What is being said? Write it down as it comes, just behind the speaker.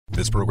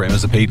This program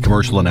is a paid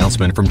commercial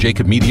announcement from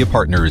Jacob Media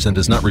Partners and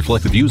does not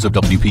reflect the views of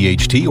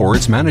WPHT or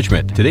its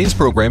management. Today's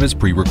program is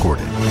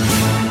pre-recorded.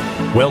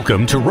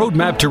 Welcome to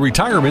Roadmap to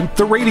Retirement,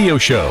 the radio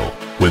show,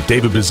 with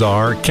David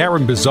Bazaar,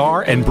 Karen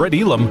Bazaar, and Brett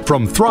Elam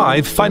from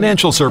Thrive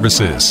Financial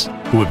Services,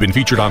 who have been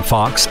featured on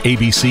Fox,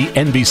 ABC,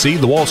 NBC,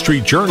 The Wall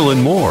Street Journal,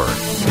 and more.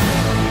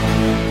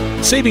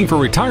 Saving for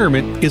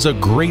retirement is a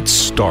great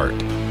start,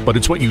 but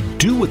it's what you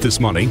do with this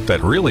money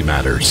that really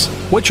matters.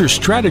 What's your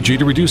strategy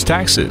to reduce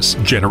taxes,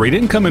 generate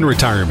income in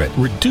retirement,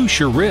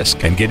 reduce your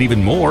risk, and get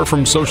even more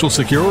from Social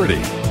Security?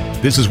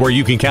 This is where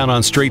you can count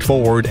on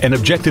straightforward and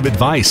objective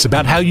advice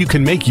about how you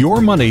can make your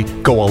money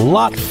go a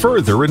lot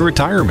further in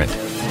retirement.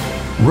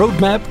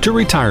 Roadmap to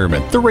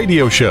Retirement, the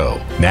radio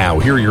show. Now,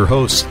 here are your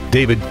hosts,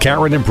 David,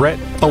 Karen, and Brett,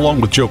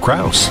 along with Joe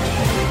Kraus.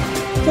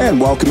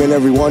 And welcome in,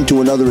 everyone, to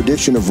another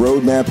edition of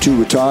Roadmap to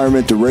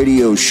Retirement, the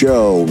radio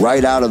show.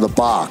 Right out of the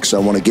box, I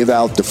want to give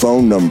out the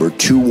phone number,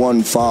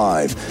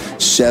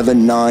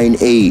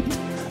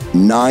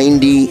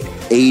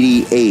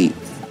 215-798-9088.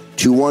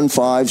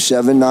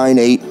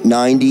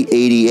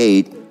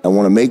 215-798-9088. I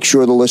want to make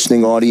sure the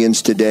listening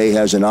audience today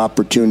has an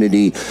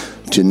opportunity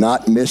to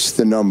not miss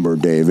the number,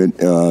 David.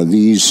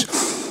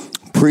 These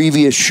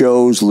previous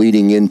shows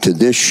leading into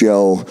this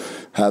show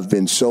have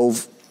been so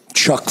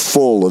chock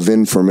full of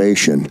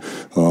information.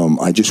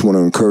 I just want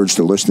to encourage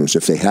the listeners,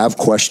 if they have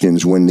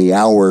questions when the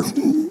hour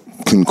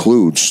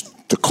concludes,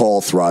 to call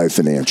Thrive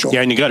Financial.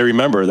 Yeah, and you got to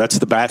remember, that's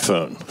the bat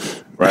phone,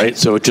 right?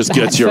 So it just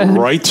gets you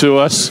right to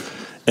us.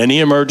 Any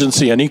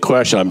emergency, any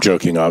question. I'm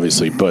joking,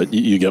 obviously, but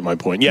you get my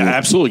point. Yeah,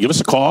 absolutely. Give us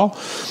a call.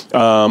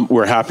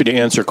 We're happy to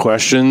answer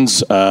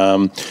questions,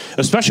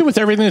 especially with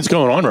everything that's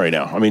going on right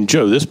now. I mean,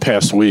 Joe, this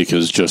past week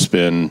has just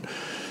been,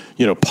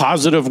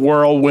 positive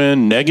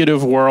whirlwind,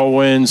 negative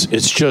whirlwinds.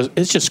 It's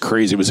just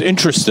crazy. It was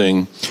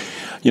interesting.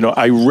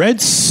 I read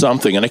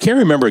something, and I can't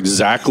remember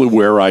exactly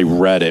where I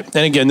read it.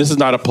 And again, this is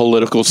not a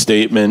political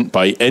statement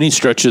by any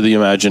stretch of the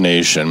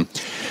imagination,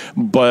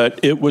 but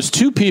it was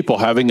two people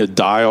having a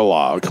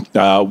dialogue,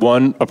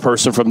 one a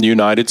person from the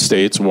United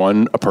States,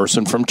 one a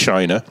person from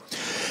China.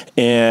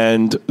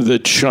 And the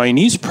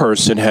Chinese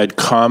person had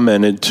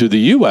commented to the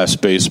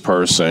U.S.-based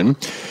person.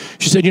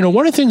 She said,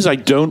 one of the things I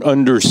don't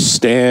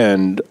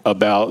understand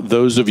about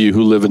those of you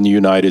who live in the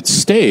United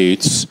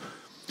States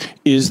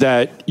is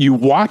that you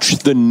watch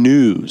the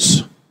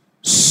news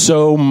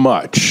so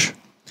much.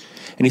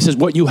 And he says,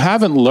 what you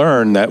haven't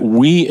learned that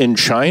we in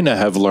China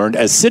have learned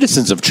as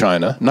citizens of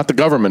China, not the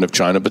government of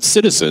China, but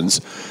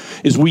citizens,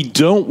 is we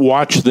don't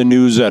watch the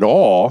news at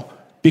all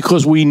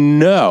because we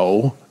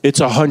know it's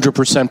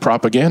 100%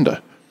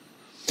 propaganda.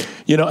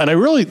 And I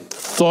really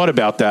thought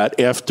about that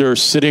after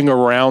sitting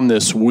around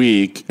this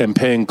week and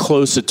paying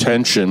close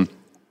attention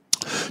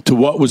to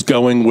what was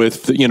going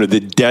with, the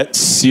debt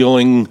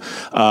ceiling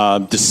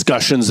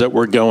discussions that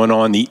were going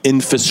on, the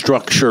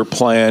infrastructure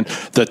plan,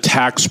 the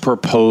tax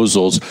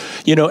proposals.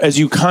 As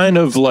you kind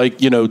of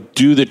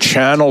do the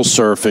channel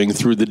surfing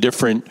through the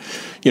different,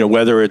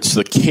 whether it's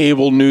the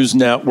cable news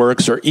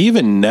networks or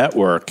even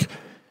network,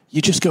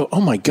 you just go,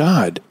 oh my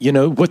God,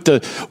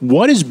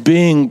 what is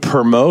being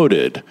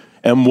promoted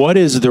and what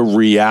is the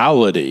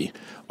reality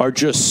are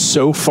just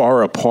so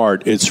far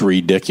apart, it's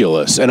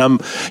ridiculous.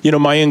 And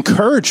my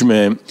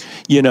encouragement,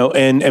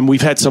 and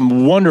we've had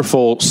some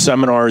wonderful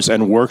seminars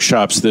and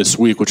workshops this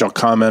week, which I'll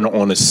comment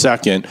on in a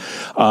second.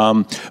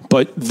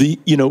 But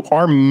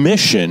our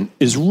mission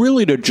is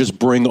really to just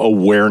bring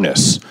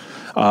awareness.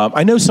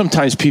 I know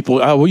sometimes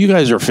people, you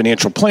guys are a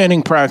financial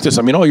planning practice.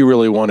 I mean, all you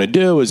really want to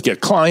do is get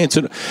clients.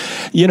 And,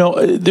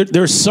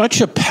 there's such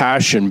a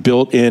passion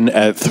built in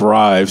at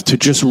Thrive to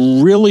just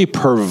really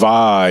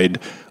provide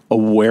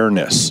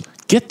awareness.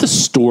 Get the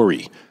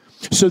story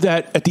so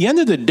that at the end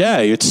of the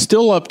day, it's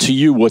still up to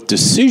you what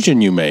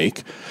decision you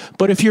make.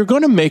 But if you're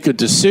going to make a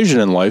decision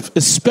in life,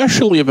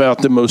 especially about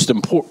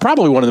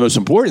probably one of the most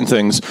important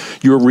things,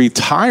 your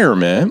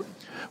retirement,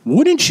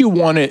 wouldn't you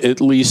want to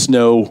at least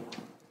know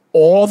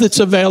all that's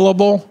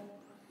available,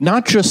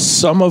 not just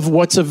some of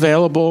what's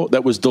available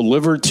that was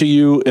delivered to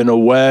you in a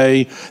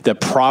way that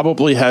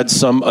probably had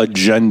some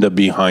agenda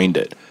behind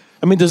it?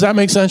 I mean, does that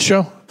make sense,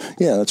 Joe?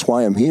 Yeah, that's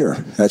why I'm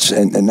here.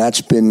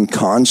 That's been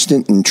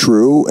constant and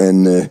true.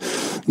 And the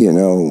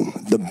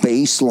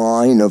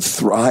baseline of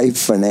Thrive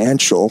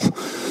Financial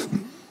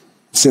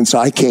since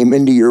I came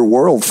into your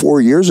world 4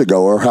 years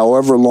ago, or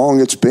however long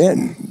it's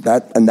been,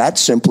 that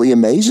simply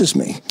amazes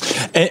me.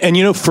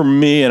 And for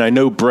me, and I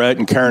know Brett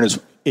and Karen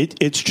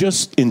it's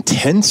just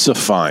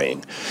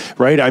intensifying,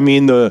 right? I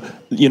mean,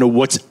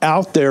 what's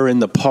out there in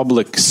the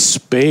public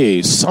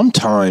space,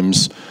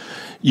 sometimes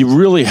you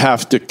really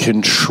have to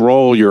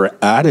control your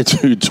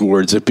attitude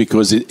towards it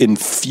because it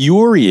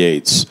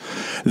infuriates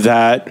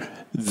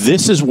that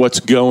this is what's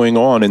going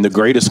on in the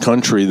greatest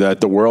country that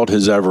the world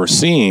has ever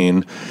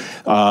seen.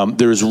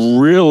 There's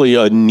really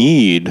a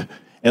need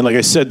And like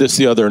I said this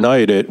the other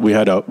night, we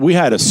had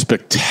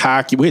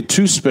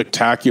two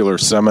spectacular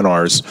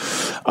seminars.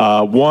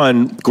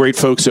 One, great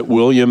folks at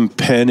William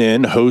Penn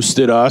Inn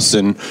hosted us,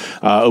 and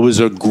it was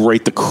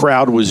the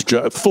crowd was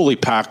fully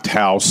packed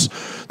house.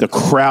 The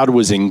crowd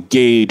was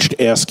engaged,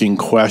 asking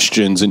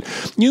questions, and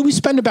we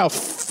spend about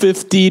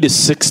 50 to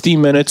 60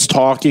 minutes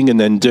talking, and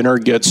then dinner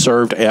gets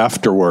served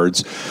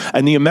afterwards.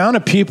 And the amount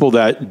of people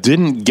that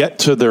didn't get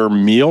to their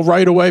meal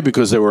right away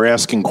because they were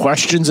asking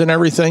questions and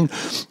everything,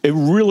 it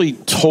really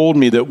told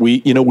me that we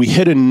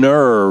hit a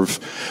nerve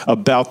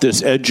about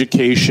this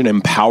education,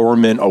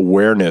 empowerment,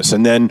 awareness.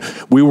 And then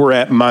we were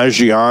at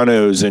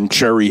Maggiano's in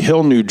Cherry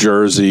Hill, New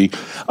Jersey,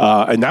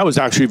 and that was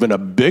actually even a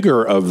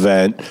bigger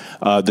event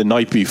the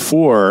night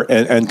before,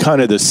 and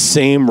kind of the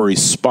same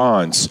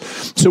response.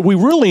 So we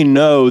really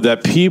know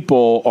that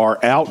people are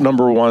out,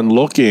 number one,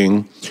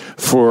 looking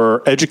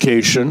for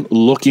education,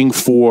 looking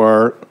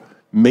for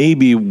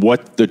maybe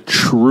what the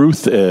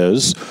truth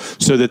is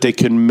so that they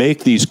can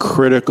make these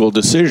critical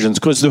decisions.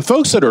 Because the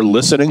folks that are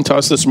listening to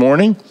us this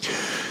morning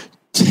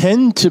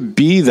tend to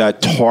be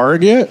that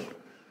target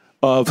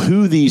of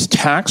who these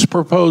tax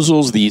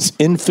proposals, these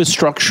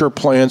infrastructure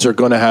plans are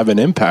going to have an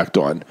impact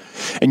on.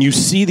 And you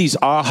see these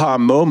aha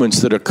moments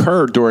that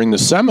occur during the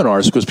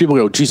seminars because people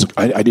go, geez,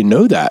 I didn't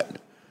know that.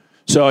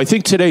 So I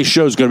think today's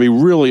show is going to be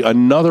really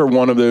another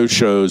one of those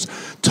shows,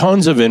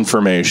 tons of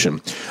information.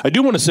 I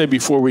do want to say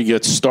before we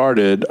get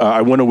started,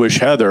 I want to wish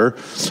Heather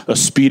a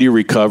speedy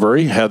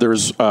recovery.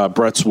 Heather's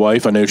Brett's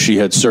wife. I know she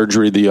had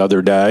surgery the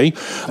other day.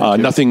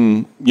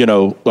 Nothing,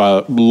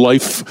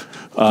 life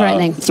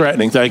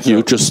threatening. Thank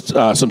you. Just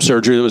some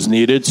surgery that was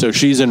needed. So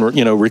she's in,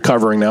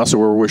 recovering now. So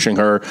we're wishing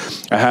her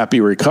a happy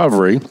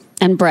recovery.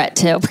 And Brett,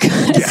 too,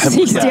 because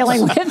he's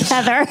dealing with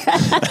Heather.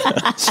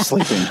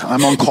 Sleeping.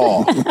 I'm on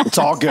call. It's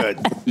all good.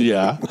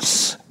 Yeah.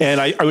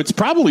 And I would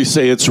probably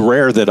say it's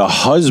rare that a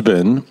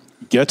husband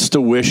gets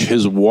to wish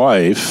his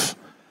wife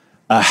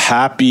a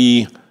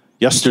happy...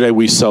 Yesterday,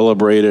 we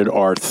celebrated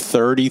our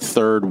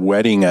 33rd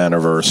wedding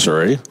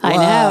anniversary. I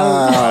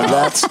know.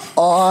 That's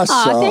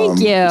awesome. Oh,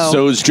 thank you.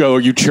 So is Joe. Are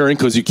you cheering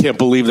because you can't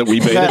believe that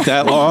we made it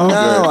that long?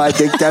 No, I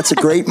think that's a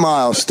great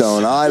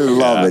milestone. I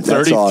love it.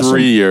 That's 33 awesome.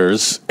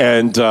 years.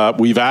 And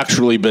we've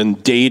actually been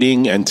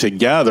dating and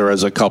together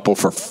as a couple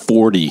for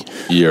 40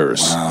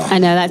 years. Wow. I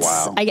know.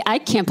 I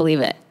can't believe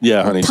it.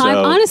 Yeah, honey.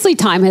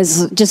 Time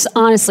has just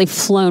honestly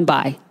flown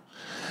by.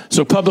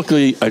 So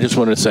publicly, I just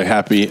wanted to say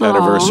happy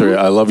anniversary.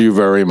 I love you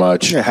very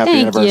much. Yeah, happy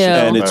Thank anniversary. you.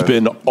 And it's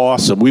been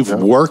awesome. We've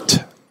worked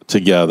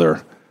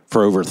together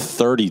for over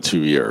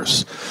 32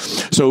 years.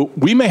 So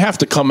we may have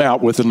to come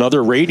out with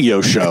another radio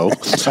show.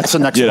 That's the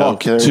next book.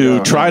 To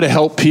try to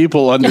help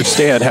people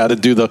understand how to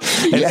do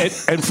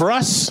and for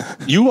us,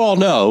 you all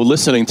know,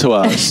 listening to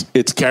us,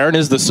 it's Karen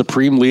is the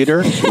supreme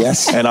leader.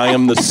 Yes. And I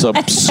am the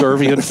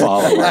subservient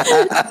follower.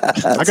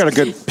 I got a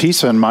good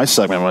piece in my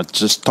segment with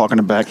just talking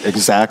about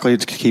exactly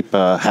to keep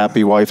a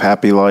happy wife,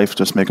 happy life,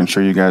 just making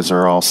sure you guys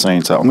are all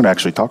saints. So I'm going to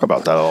actually talk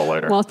about that a little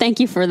later. Well, thank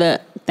you.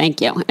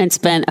 It's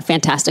been a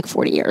fantastic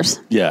 40 years.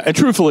 Yeah, and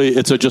truthfully,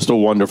 it's just a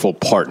wonderful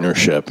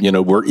partnership.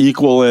 We're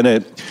equal in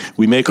it.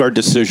 We make our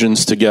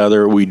decisions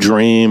together. We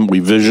dream. We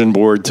vision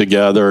board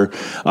together.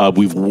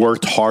 We've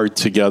worked hard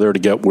together to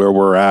get where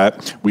we're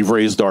at. We've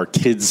raised our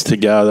kids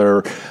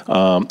together.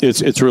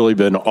 It's really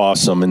been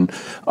awesome. And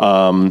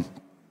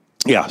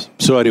yeah.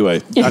 So anyway,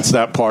 that's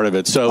that part of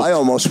it. So I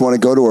almost want to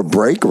go to a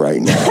break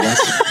right now.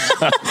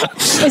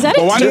 Is that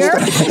a tear?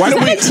 Why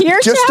don't we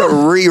just a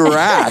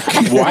re-rack?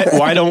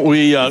 Why don't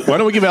we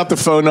give out the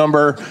phone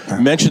number?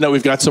 Mention that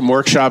we've got some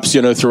workshops,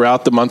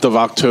 throughout the month of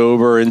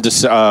October and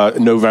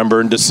November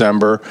and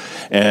December,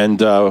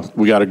 and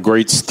we got a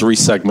great 3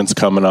 segments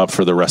coming up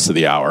for the rest of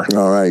the hour.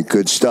 All right,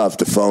 good stuff.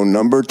 The phone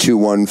number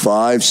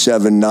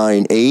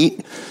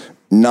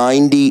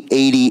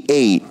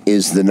 215-798-9088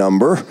 is the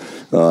number.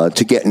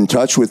 To get in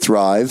touch with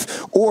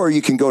Thrive, or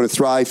you can go to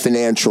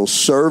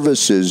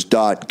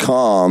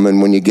thrivefinancialservices.com,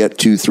 and when you get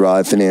to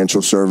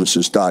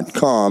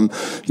thrivefinancialservices.com,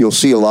 you'll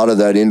see a lot of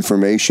that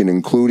information,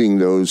 including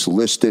those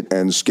listed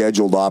and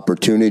scheduled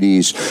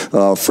opportunities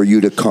for you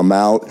to come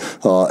out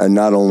and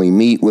not only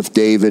meet with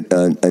David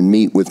and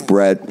meet with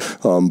Brett,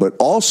 but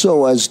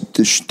also, as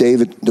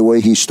David, the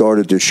way he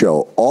started the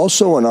show,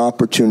 also an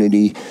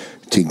opportunity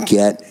to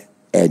get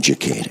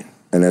educated.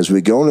 And as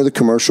we go into the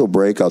commercial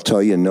break, I'll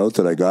tell you a note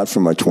that I got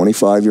from my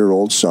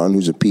 25-year-old son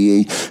who's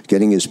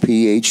getting his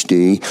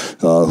PhD,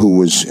 who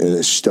was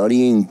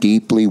studying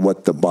deeply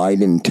what the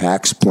Biden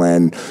tax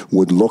plan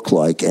would look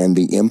like and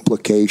the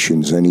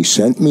implications. And he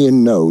sent me a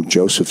note,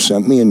 Joseph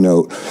sent me a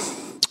note.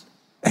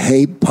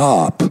 Hey,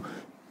 Pop,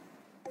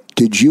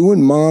 did you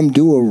and Mom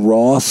do a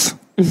Roth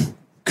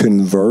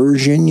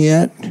conversion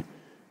yet?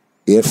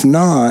 If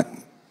not,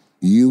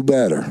 you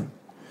better.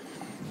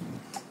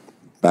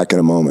 Back in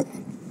a moment.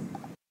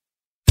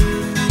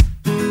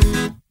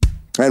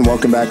 And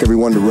welcome back,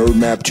 everyone, to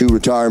Roadmap to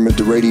Retirement,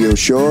 the radio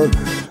show.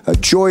 A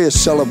joyous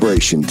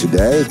celebration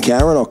today.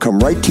 Karen, I'll come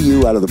right to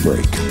you out of the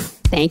break.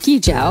 Thank you,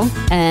 Joe.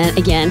 And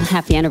again,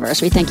 happy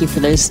anniversary. Thank you for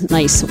those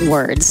nice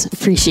words.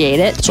 Appreciate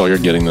it. That's all you're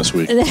getting this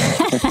week.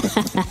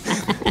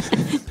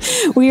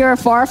 We are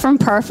far from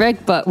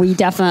perfect, but we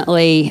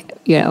definitely,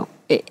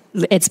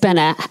 it's been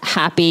a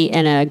happy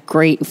and a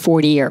great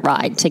 40-year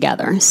ride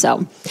together.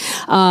 So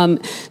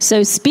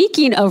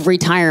speaking of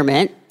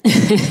retirement,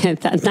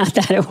 not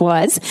that it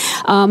was,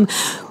 I'm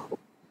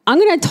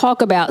going to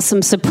talk about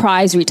some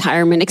surprise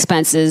retirement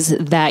expenses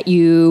that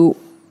you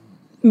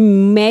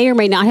may or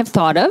may not have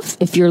thought of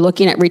if you're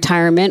looking at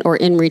retirement or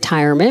in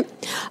retirement.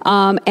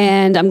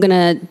 And I'm going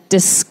to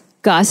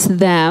discuss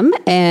them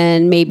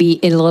and maybe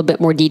in a little bit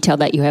more detail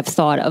that you have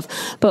thought of.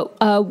 But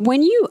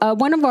when you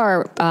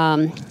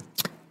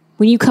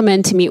come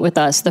in to meet with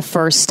us the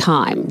first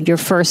time, your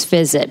first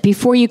visit,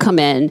 before you come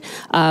in,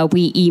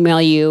 we email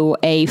you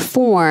a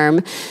form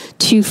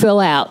to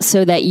fill out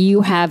so that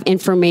you have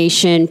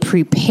information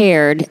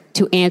prepared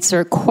to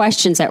answer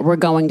questions that we're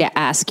going to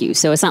ask you.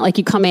 So it's not like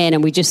you come in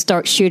and we just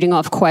start shooting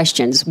off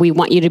questions. We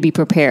want you to be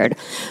prepared.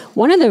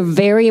 One of the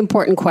very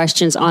important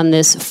questions on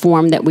this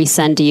form that we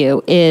send to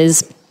you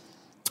is,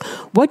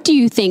 what do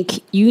you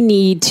think you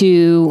need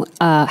to,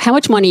 how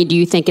much money do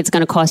you think it's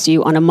going to cost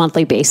you on a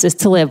monthly basis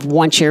to live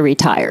once you're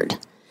retired?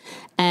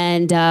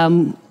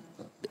 And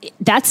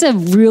that's a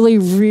really,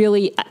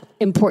 really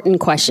important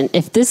question.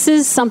 If this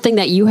is something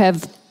that you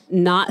have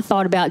not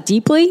thought about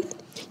deeply,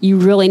 you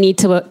really need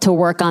to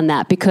work on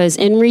that, because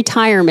in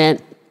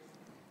retirement,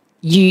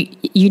 you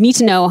need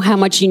to know how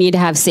much you need to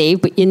have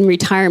saved, but in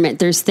retirement,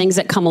 there's things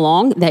that come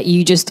along that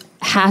you just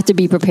have to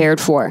be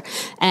prepared for.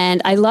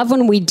 And I love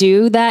when we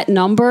do that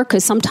number,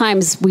 because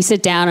sometimes we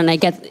sit down and I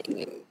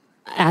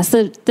ask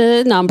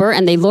the number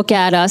and they look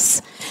at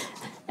us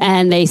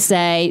and they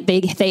say,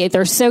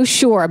 they're so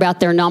sure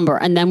about their number.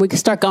 And then we can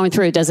start going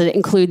through, does it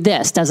include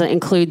this? Does it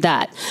include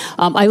that?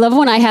 I love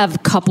when I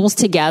have couples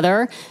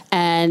together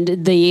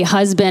and the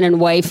husband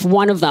and wife,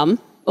 one of them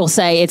will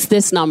say it's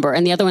this number,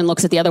 and the other one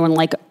looks at the other one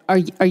like,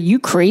 are you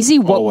crazy?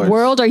 What Always.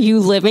 World are you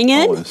living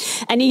in?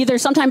 Always. And either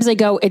sometimes they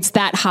go, it's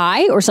that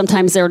high, or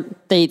sometimes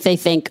they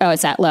think, oh,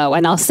 it's that low.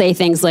 And I'll say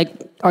things like,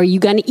 are you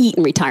going to eat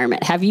in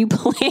retirement? Have you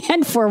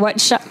planned for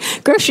what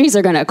groceries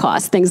are going to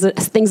cost? Things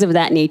of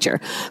that nature.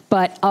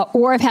 But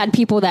or I've had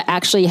people that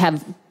actually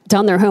have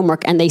done their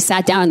homework and they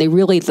sat down and they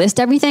really list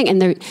everything,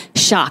 and they're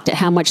shocked at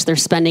how much they're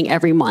spending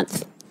every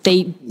month.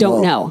 They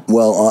don't know.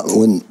 Well,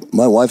 when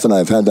my wife and I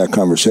have had that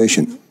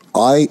conversation,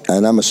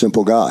 I'm a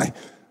simple guy.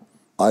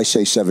 I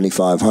say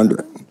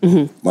 $7,500.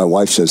 Mm-hmm. My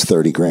wife says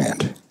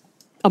 $30,000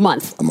 a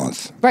month. A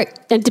month, right?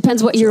 It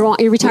depends what you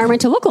want your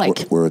retirement to look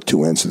like. We're at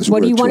two ends of this.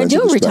 What do you want to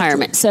do in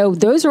retirement? So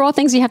those are all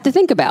things you have to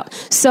think about.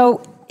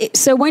 So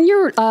when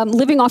you're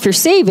living off your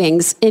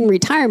savings in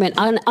retirement,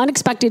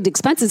 unexpected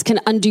expenses can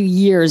undo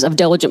years of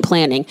diligent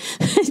planning.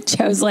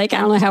 Joe's like, I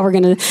don't know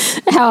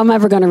how I'm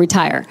ever going to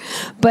retire.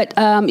 But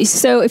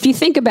so if you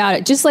think about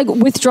it, just like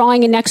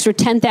withdrawing an extra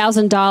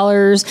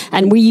 $10,000,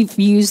 and we've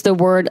used the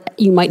word,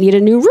 you might need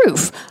a new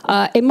roof.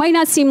 It might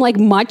not seem like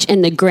much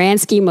in the grand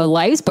scheme of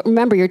life, but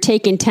remember, you're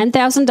taking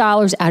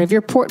 $10,000 out of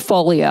your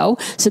portfolio.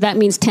 So that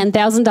means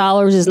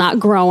 $10,000 is not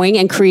growing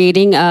and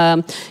creating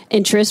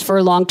interest for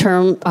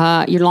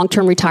your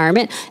long-term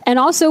retirement. And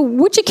also,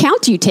 which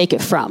account do you take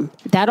it from?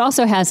 That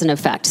also has an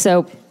effect.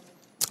 So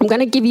I'm going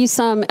to give you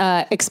some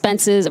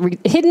expenses,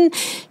 hidden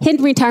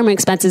retirement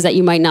expenses that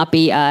you might not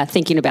be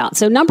thinking about.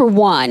 So number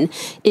one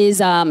is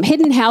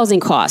hidden housing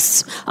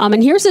costs.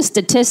 And here's a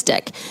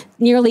statistic.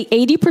 Nearly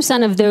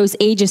 80% of those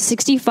ages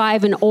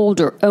 65 and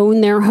older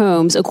own their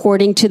homes,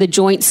 according to the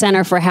Joint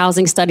Center for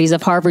Housing Studies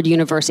of Harvard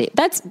University.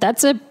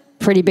 That's a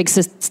pretty big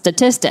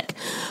statistic.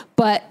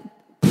 But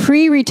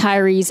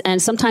pre-retirees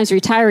and sometimes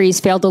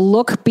retirees fail to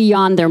look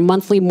beyond their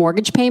monthly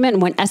mortgage payment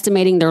when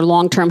estimating their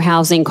long-term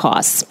housing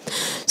costs.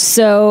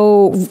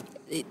 So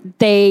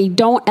they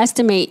don't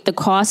estimate the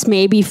cost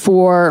maybe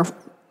for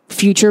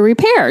future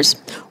repairs.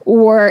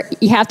 Or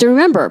you have to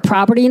remember,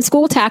 property and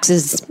school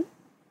taxes,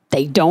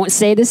 they don't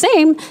stay the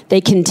same. They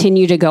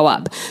continue to go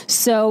up.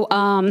 So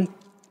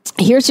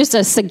here's just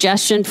a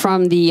suggestion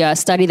from the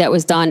study that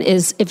was done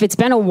is if it's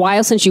been a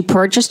while since you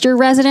purchased your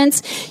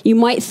residence, you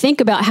might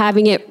think about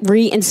having it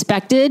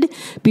re-inspected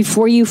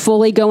before you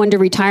fully go into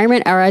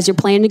retirement or as you're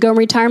planning to go in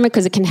retirement,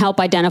 because it can help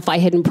identify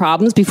hidden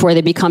problems before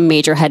they become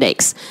major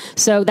headaches.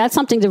 So that's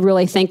something to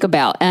really think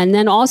about. And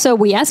then also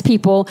we ask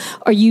people,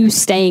 are you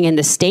staying in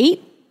the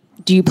state?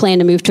 Do you plan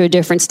to move to a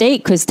different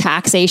state? Because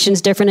taxation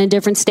is different in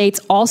different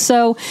states.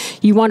 Also,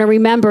 you want to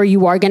remember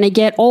you are going to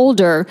get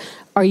older.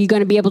 Are you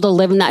going to be able to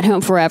live in that home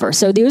forever?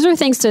 So these are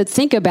things to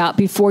think about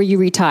before you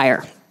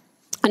retire.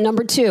 And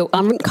number two,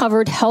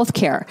 uncovered health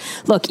care.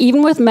 Look,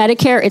 even with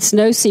Medicare, it's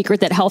no secret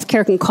that health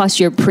care can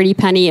cost you a pretty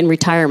penny in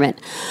retirement.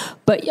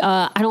 But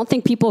I don't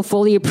think people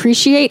fully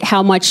appreciate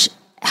how much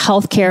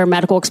healthcare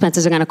medical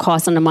expenses are going to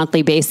cost on a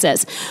monthly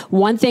basis.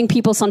 One thing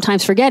people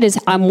sometimes forget is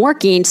I'm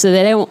working, so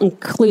they don't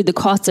include the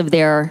cost of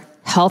their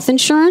health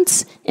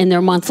insurance in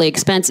their monthly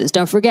expenses.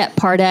 Don't forget,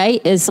 Part A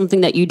is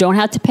something that you don't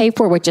have to pay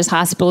for, which is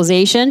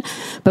hospitalization.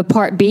 But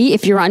Part B,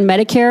 if you're on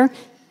Medicare,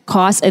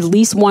 costs at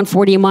least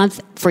 $140 a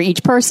month for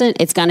each person.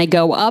 It's going to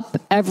go up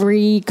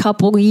every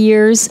couple of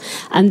years.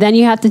 And then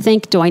you have to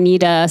think, do I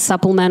need a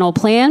supplemental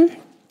plan?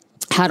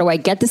 How do I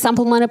get the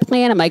supplemental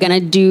plan? Am I going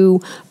to do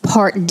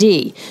Part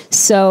D?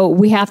 So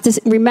we have to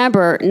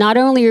remember, not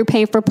only are you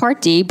paying for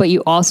Part D, but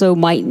you also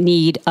might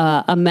need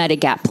a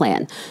Medigap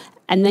plan.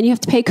 And then you have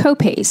to pay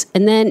copays.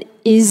 And then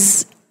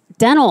is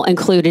dental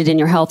included in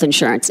your health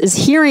insurance? Is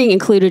hearing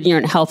included in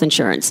your health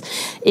insurance?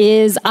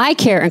 Is eye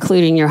care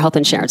included in your health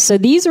insurance? So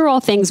these are all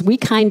things we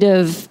kind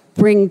of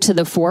bring to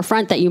the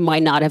forefront that you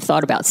might not have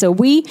thought about. So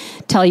we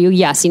tell you,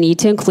 yes, you need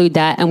to include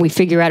that, and we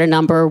figure out a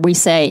number. We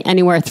say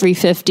anywhere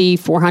 $350,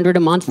 $400 a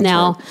month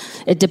now.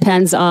 Right. It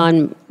depends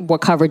on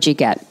what coverage you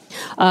get.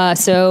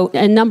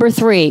 And number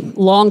 3,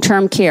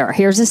 long-term care.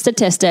 Here's a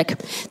statistic.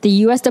 The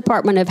U.S.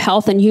 Department of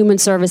Health and Human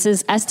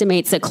Services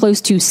estimates that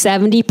close to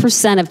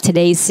 70% of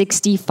today's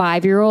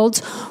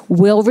 65-year-olds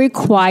will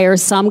require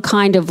some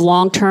kind of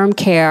long-term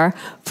care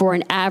for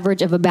an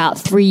average of about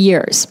 3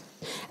 years.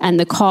 And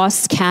the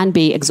costs can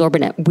be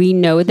exorbitant. We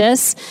know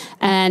this,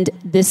 and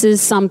this is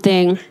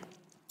something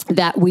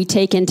that we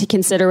take into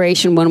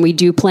consideration when we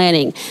do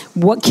planning.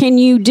 What can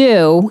you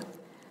do,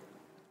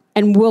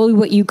 and will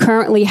what you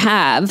currently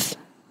have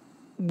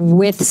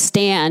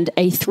withstand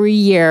a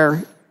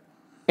 3-year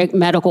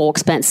medical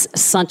expense,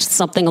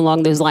 something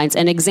along those lines?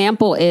 An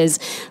example is,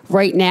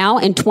 right now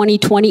in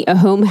 2020, a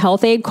home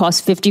health aide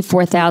costs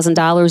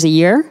 $54,000 a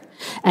year.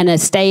 And a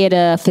stay at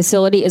a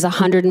facility is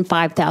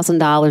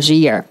 $105,000 a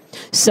year.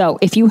 So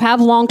if you have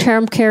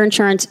long-term care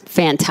insurance,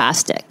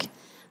 fantastic.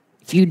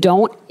 If you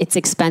don't, it's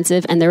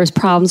expensive, and there is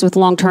problems with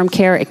long-term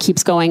care. It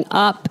keeps going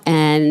up,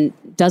 and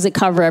does it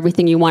cover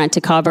everything you want it to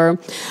cover?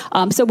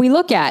 So we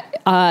look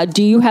at,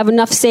 do you have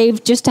enough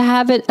saved just to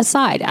have it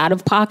aside?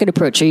 Out-of-pocket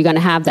approach, are you going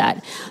to have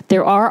that?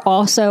 There are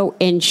also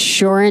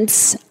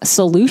insurance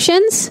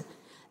solutions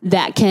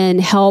that can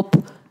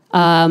help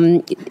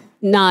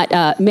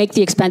not make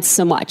the expense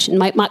so much. It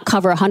might not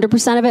cover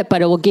 100% of it,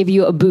 but it will give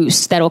you a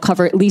boost that will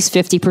cover at least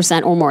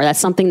 50% or more. That's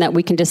something that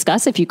we can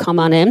discuss if you come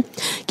on in.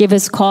 Give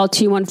us a call,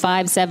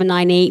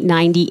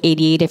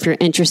 215-798-9088, if you're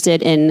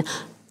interested in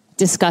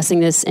discussing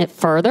this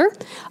further.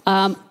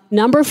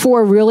 Number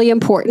 4, really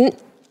important.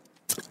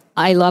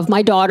 I love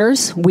my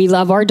daughters. We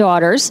love our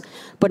daughters.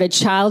 But a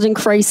child in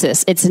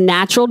crisis, it's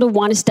natural to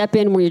want to step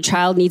in when your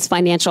child needs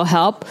financial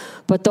help.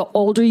 But the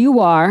older you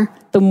are,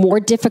 the more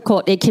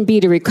difficult it can be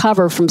to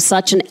recover from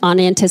such an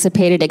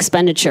unanticipated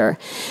expenditure.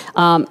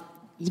 You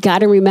got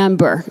to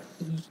remember,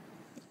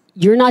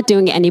 you're not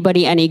doing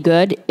anybody any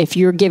good if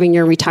you're giving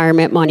your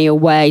retirement money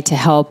away to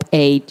help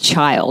a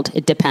child.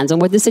 It depends on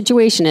what the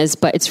situation is,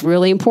 but it's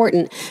really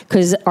important,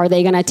 because are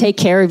they going to take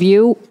care of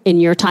you in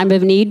your time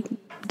of need?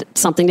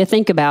 Something to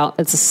think about.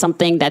 It's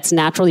something that's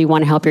natural. You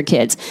want to help your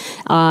kids.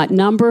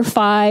 Number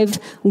 5,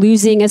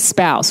 losing a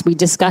spouse. We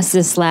discussed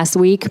this last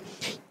week.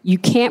 You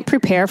can't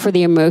prepare for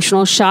the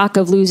emotional shock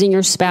of losing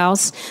your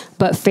spouse,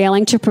 but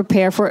failing to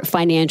prepare for it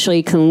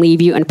financially can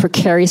leave you in a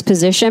precarious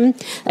position.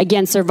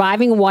 Again,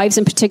 surviving wives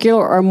in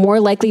particular are more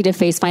likely to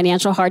face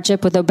financial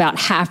hardship, with about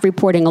half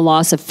reporting a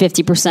loss of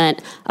 50%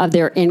 of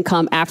their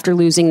income after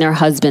losing their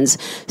husbands.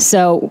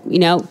 So,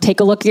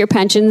 take a look at your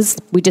pensions.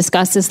 We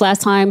discussed this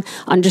last time.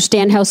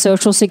 Understand how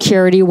Social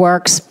Security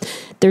works.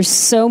 There's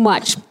so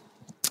much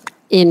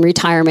in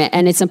retirement,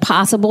 and it's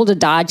impossible to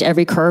dodge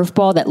every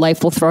curveball that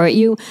life will throw at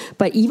you,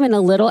 but even a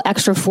little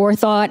extra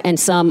forethought and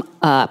some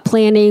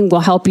planning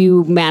will help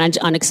you manage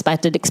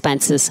unexpected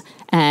expenses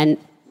and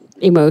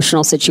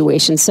emotional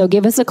situations. So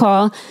give us a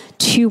call,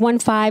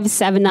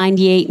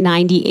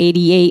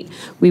 215-798-9088.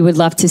 We would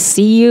love to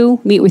see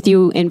you, meet with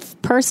you in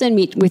person,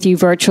 meet with you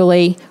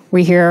virtually.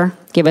 We're here.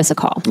 Give us a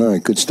call. All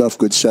right, good stuff.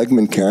 Good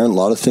segment, Karen. A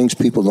lot of things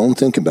people don't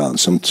think about.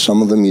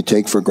 Some of them you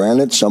take for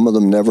granted. Some of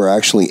them never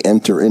actually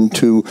enter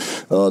into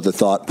the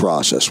thought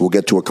process. We'll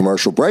get to a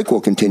commercial break.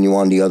 We'll continue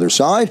on the other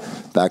side.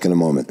 Back in a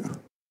moment.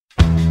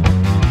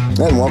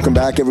 And welcome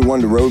back,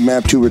 everyone, to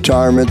Roadmap to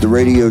Retirement, the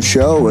radio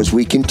show, as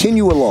we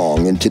continue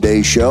along in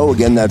today's show.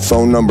 Again, that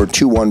phone number,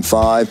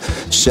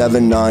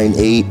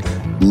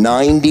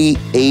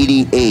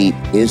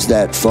 215-798-9088 is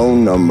that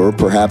phone number.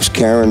 Perhaps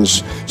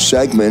Karen's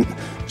segment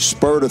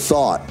spurred a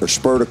thought or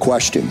spurred a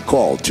question.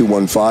 Call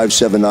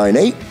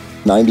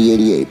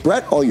 215-798-9088.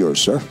 Brett, all yours,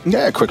 sir.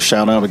 Yeah, a quick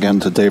shout out again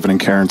to David and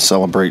Karen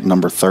celebrating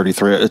number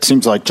 33. It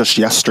seems like just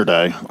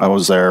yesterday I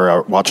was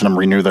there watching them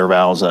renew their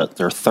vows at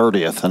their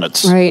 30th, and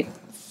it's right.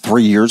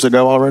 3 years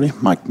ago already.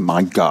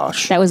 My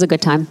gosh. That was a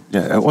good time.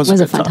 Yeah, it was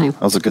a fun time.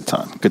 That was a good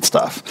time. Good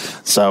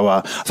stuff. So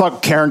I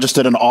thought Karen just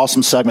did an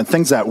awesome segment.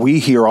 Things that we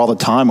hear all the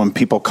time when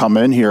people come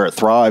in here at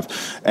Thrive.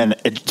 And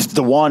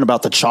the one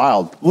about the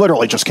child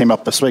literally just came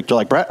up this week. They're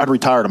like, Brett, I'd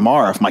retire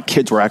tomorrow if my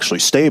kids were actually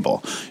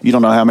stable. You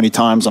don't know how many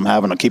times I'm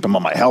having to keep them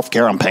on my health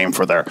care. I'm paying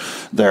for their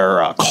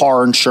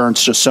car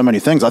insurance, just so many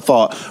things. I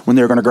thought when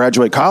they were going to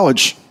graduate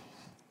college,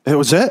 it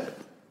was it.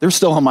 They're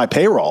still on my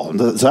payroll.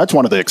 So that's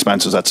one of the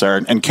expenses that's there.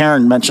 And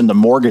Karen mentioned the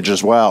mortgage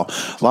as well.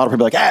 A lot of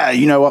people are like,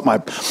 you know what?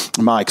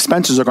 My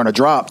expenses are going to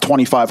drop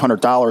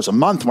 $2,500 a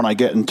month when I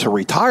get into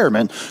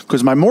retirement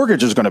because my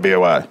mortgage is going to be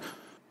away.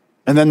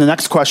 And then the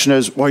next question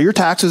is, well, your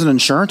taxes and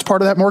insurance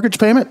part of that mortgage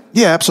payment?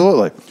 Yeah,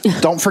 absolutely.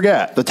 Don't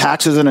forget, the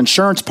taxes and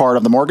insurance part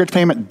of the mortgage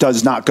payment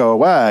does not go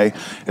away.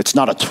 It's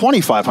not a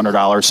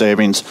 $2,500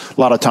 savings. A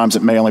lot of times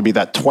it may only be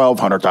that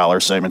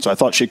 $1,200 savings. So I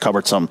thought she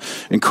covered some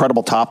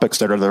incredible topics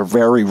that are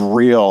very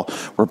real,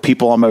 where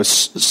people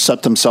almost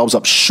set themselves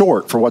up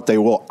short for what they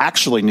will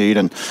actually need.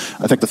 And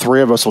I think the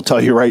three of us will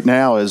tell you right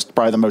now is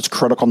probably the most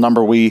critical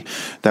number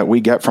that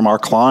we get from our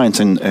clients,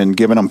 and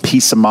giving them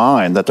peace of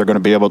mind that they're going to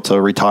be able to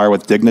retire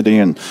with dignity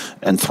and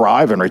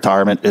thrive in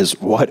retirement is,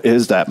 what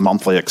is that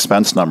monthly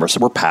expense number? So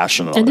we're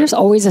passionate on it. And there's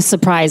always a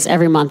surprise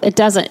every month. It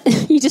doesn't,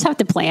 you just have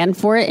to plan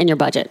for it in your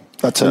budget.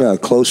 That's it. Yeah, a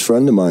close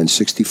friend of mine,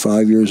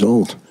 65 years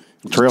old,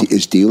 real.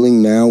 is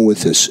dealing now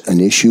with an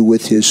issue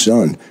with his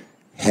son.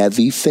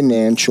 Heavy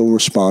financial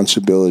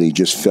responsibility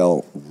just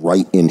fell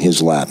right in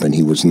his lap, and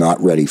he was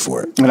not ready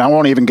for it. And I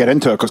won't even get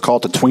into it because call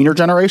it the tweener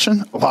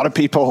generation. A lot of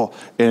people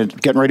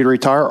getting ready to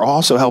retire are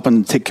also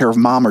helping take care of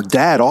mom or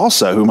dad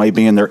also, who might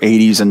be in their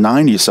 80s and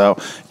 90s. So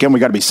again, we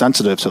got to be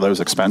sensitive to those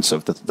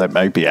expensive that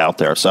might be out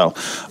there. So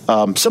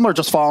similar,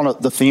 just following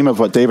the theme of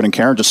what David and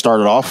Karen just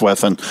started off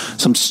with, and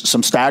some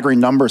staggering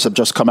numbers have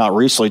just come out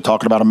recently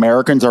talking about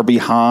Americans are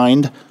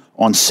behind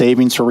on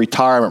savings for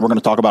retirement. We're going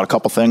to talk about a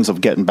couple things of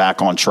getting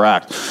back on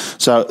track.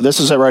 So this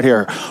is it right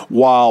here.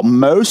 While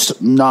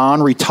most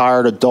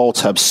non-retired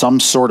adults have some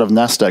sort of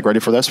nest egg,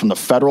 ready for this, from the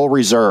Federal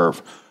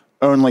Reserve,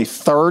 only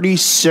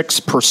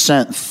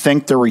 36%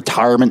 think their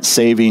retirement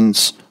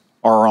savings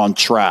are on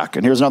track.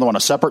 And here's another one.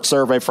 A separate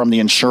survey from the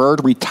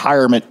Insured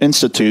Retirement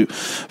Institute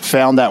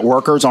found that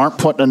workers aren't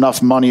putting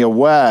enough money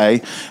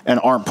away and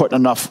aren't putting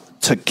enough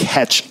to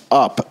catch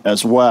up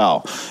as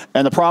well.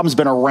 And the problem's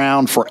been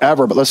around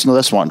forever, but listen to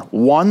this one.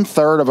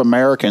 1/3 of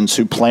Americans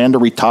who plan to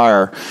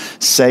retire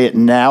say it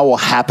now will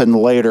happen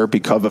later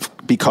because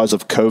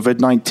of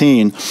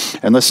COVID-19.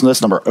 And listen to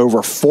this number.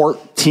 Over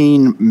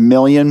 14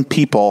 million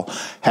people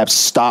have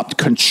stopped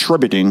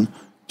contributing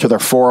to their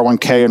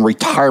 401k and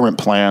retirement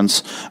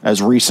plans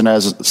as recent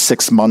as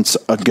 6 months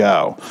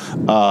ago.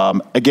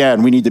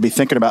 Again, we need to be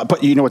thinking about,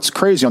 but you know, it's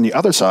crazy on the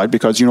other side,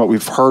 because you know what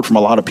we've heard from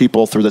a lot of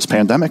people through this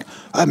pandemic,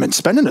 I haven't been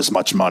spending as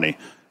much money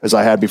as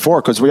I had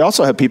before, because we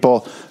also have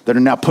people that are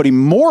now putting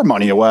more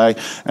money away.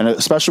 And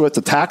especially with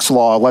the tax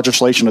law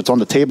legislation that's on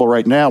the table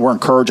right now, we're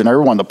encouraging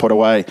everyone to put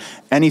away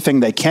anything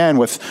they can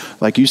with,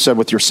 like you said,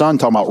 with your son,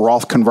 talking about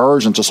Roth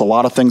conversions, just a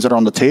lot of things that are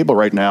on the table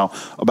right now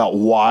about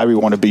why we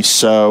want to be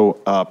so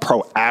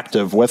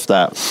proactive with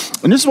that.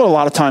 And this is what a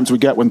lot of times we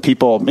get when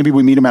people, maybe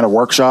we meet them at a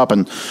workshop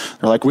and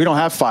they're like, we don't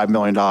have $5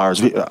 million.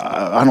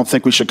 I don't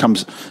think we should come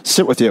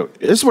sit with you.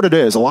 This is what it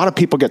is. A lot of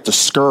people get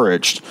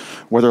discouraged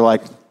where they're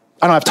like,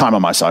 I don't have time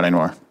on my side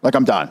anymore. Like,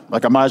 I'm done.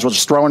 Like, I might as well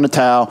just throw in the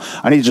towel.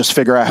 I need to just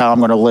figure out how I'm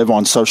going to live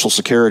on Social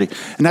Security.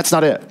 And that's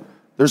not it.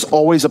 There's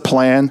always a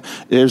plan.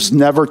 There's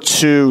never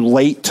too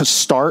late to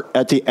start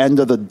at the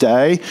end of the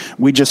day.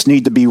 We just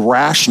need to be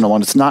rational.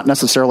 And it's not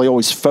necessarily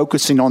always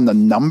focusing on the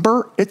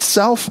number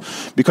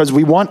itself, because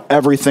we want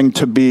everything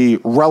to be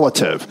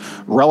relative.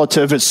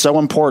 Relative is so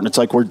important. It's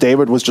like where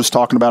David was just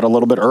talking about a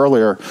little bit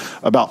earlier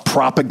about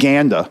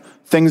propaganda.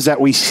 Things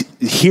that we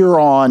hear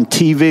on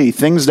TV,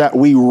 things that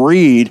we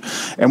read,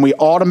 and we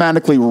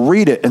automatically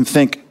read it and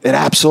think it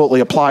absolutely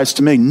applies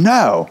to me.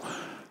 No,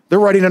 they're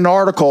writing an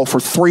article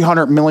for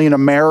 300 million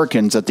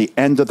Americans. At the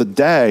end of the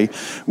day,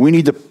 we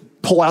need to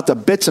pull out the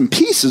bits and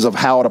pieces of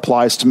how it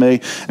applies to me.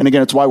 And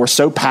again, it's why we're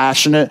so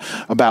passionate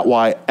about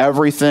why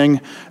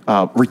everything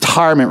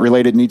retirement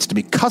related needs to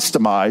be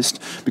customized,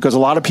 because a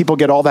lot of people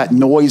get all that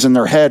noise in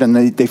their head and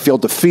they feel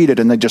defeated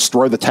and they just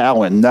throw the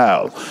towel in.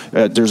 No,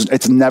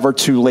 it's never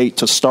too late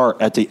to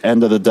start at the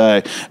end of the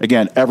day.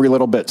 Again, every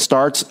little bit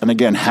starts, and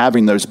again,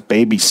 having those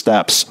baby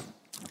steps.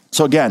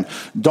 So again,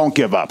 don't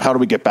give up. How do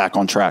we get back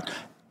on track?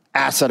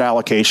 Asset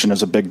allocation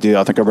is a big deal.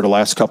 I think over the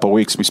last couple of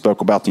weeks, we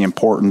spoke about the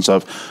importance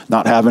of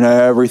not having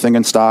everything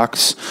in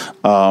stocks.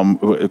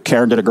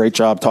 Karen did a great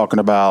job talking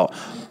about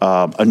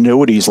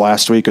annuities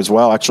last week as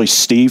well. Actually,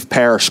 Steve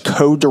Parrish,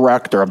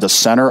 co-director of the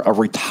Center of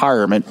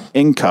Retirement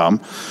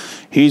Income,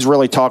 he's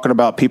really talking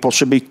about people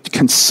should be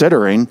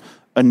considering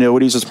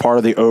annuities as part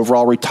of the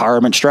overall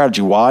retirement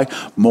strategy. Why?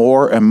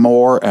 More and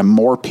more and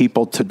more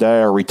people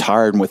today are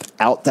retired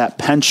without that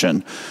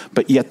pension,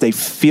 but yet they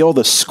feel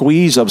the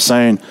squeeze of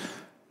saying,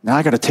 now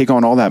I got to take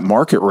on all that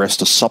market risk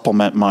to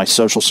supplement my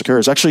Social Security.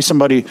 It's actually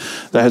somebody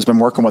that has been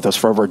working with us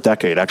for over a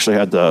decade. I actually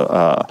had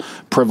the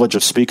privilege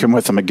of speaking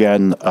with him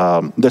again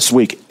this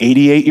week.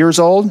 88 years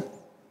old,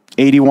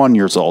 81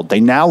 years old.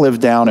 They now live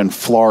down in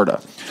Florida.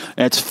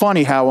 And it's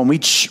funny how when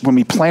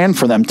we planned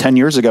for them 10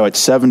 years ago at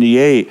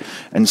 78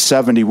 and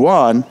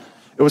 71,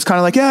 it was kind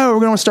of like, yeah, we're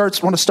going to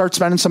want to start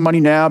spending some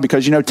money now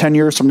because, 10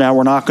 years from now,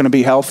 we're not going to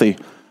be healthy.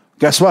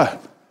 Guess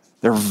what?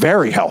 They're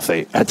very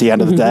healthy at the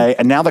end of the day.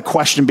 And now the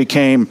question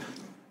became,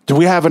 do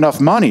we have enough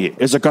money?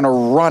 Is it going to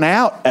run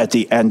out at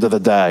the end of the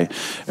day?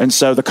 And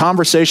so the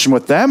conversation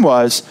with them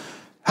was,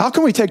 how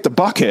can we take the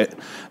bucket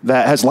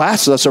that has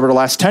lasted us over the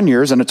last 10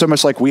 years, and it's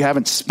almost like we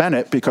haven't spent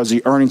it because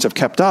the earnings have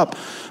kept up.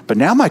 But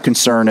now my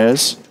concern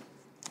is,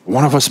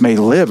 one of us may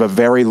live a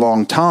very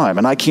long time.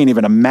 And I can't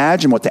even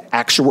imagine what the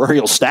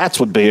actuarial stats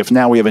would be if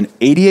now we have an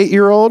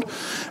 88-year-old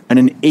and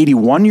an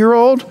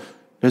 81-year-old.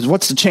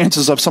 What's the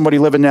chances of somebody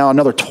living now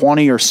another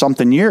 20 or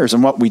something years?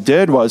 And what we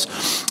did was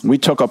we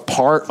took a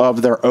part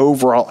of their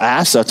overall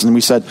assets and we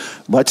said,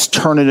 let's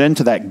turn it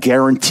into that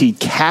guaranteed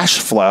cash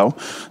flow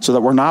so that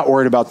we're not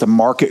worried about the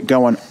market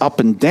going up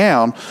and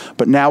down.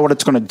 But now what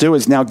it's going to do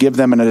is now give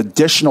them an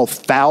additional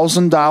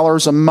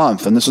 $1,000 a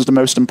month. And this is the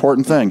most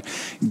important thing,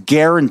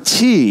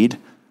 guaranteed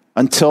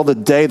until the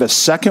day the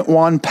second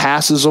one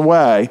passes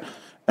away.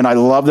 And I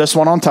love this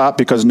one on top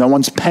because no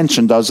one's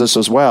pension does this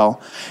as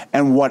well.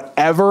 And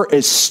whatever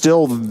is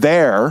still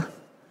there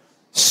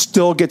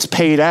still gets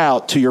paid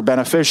out to your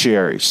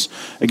beneficiaries.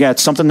 Again,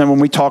 it's something that when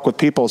we talk with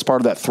people as part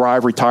of that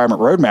Thrive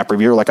Retirement Roadmap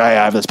review, like, I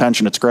have this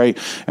pension, it's great.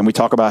 And we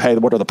talk about, hey,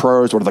 what are the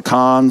pros, what are the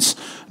cons?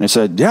 And they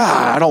said,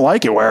 yeah, I don't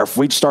like it where if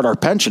we start our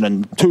pension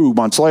and 2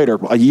 months later,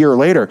 a year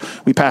later,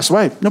 we pass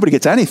away, nobody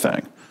gets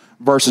anything.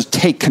 Versus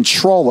take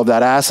control of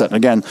that asset. And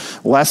again,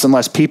 less and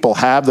less people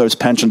have those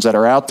pensions that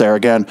are out there,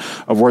 again,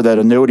 of where that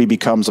annuity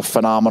becomes a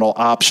phenomenal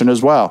option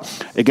as well.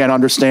 Again,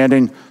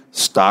 understanding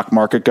stock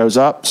market goes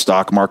up,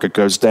 stock market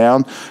goes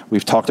down.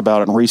 We've talked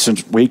about in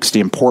recent weeks the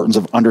importance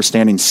of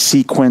understanding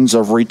sequence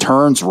of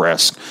returns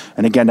risk.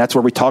 And again, that's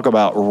where we talk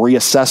about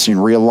reassessing,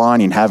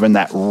 realigning, having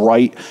that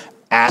right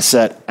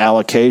asset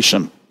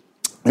allocation.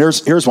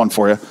 Here's one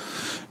for you.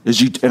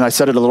 And I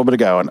said it a little bit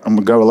ago, and I'm going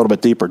to go a little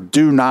bit deeper.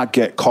 Do not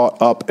get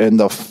caught up in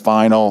the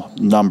final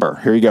number.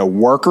 Here you go.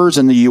 Workers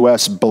in the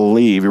U.S.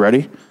 believe, you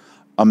ready?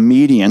 A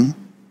median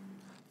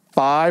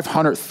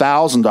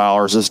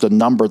 $500,000 is the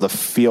number to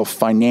feel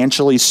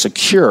financially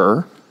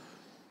secure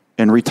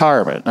in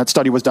retirement. That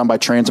study was done by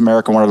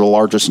Transamerica, one of the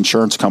largest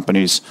insurance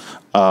companies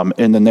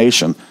in the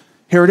nation.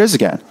 Here it is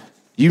again.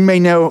 You may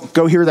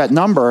go hear that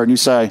number and you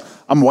say,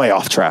 I'm way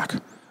off track.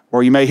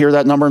 Or you may hear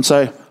that number and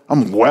say,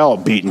 I'm well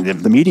beating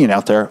the median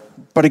out there.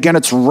 But again,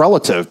 it's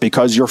relative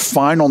because your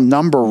final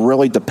number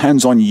really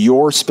depends on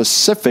your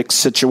specific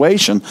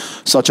situation,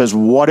 such as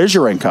what is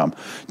your income?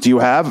 Do you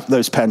have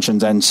those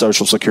pensions and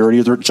Social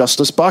Security or just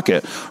this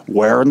bucket?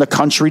 Where in the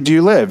country do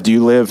you live? Do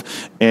you live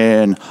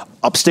in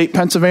upstate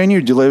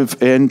Pennsylvania? Do you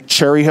live in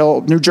Cherry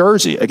Hill, New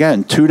Jersey?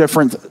 Again, 2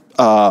 different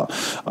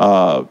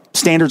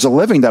standards of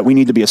living that we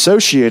need to be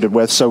associated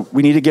with. So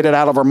we need to get it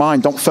out of our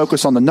mind. Don't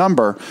focus on the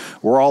number.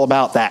 We're all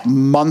about that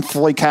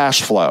monthly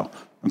cash flow.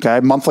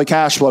 Okay, monthly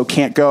cash flow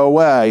can't go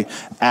away.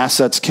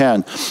 Assets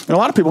can. And a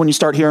lot of people, when you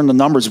start hearing the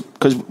numbers,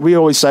 because we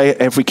always say,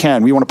 if we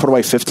can, we want to put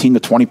away 15 to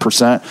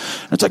 20%.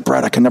 And it's like,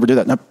 Brad, I can never do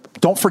that. Now,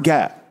 don't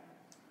forget,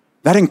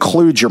 that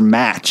includes your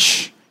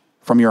match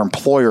from your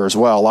employer as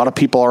well. A lot of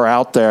people are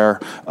out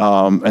there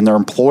and their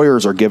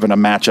employers are given a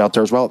match out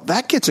there as well.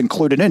 That gets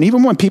included in.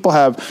 Even when people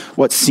have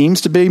what seems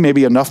to be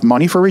maybe enough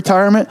money for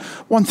retirement,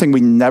 one thing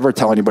we never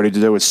tell anybody to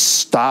do is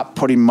stop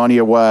putting money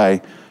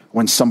away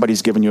when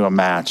somebody's giving you a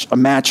match. A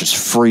match is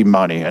free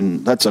money,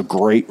 and that's a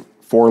great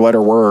 4-letter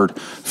word,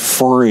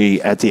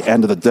 free, at the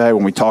end of the day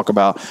when we talk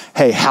about,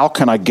 hey, how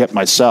can I get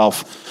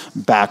myself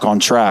back on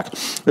track?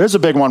 There's a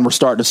big one we're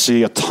starting to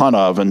see a ton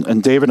of,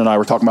 and David and I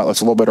were talking about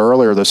this a little bit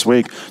earlier this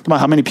week, about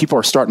how many people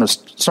are starting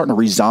to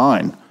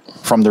resign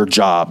from their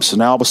jobs. So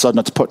now all of a sudden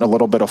it's putting a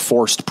little bit of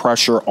forced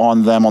pressure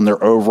on them, on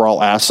their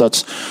overall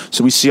assets.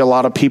 So we see a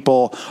lot of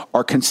people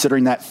are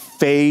considering that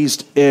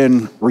phased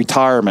in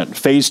retirement.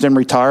 Phased in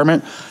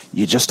retirement,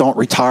 you just don't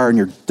retire and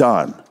you're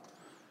done.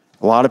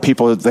 A lot of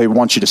people, they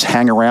want you to just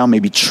hang around,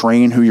 maybe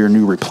train who your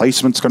new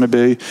replacement's going to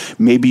be.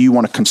 Maybe you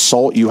want to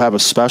consult, you have a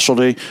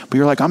specialty, but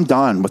you're like, I'm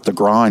done with the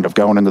grind of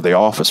going into the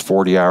office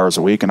 40 hours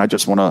a week, and I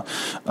just want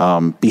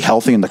to be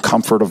healthy in the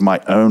comfort of my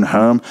own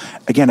home.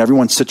 Again,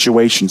 everyone's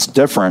situation's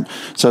different.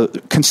 So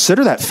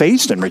consider that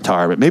phased in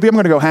retirement. Maybe I'm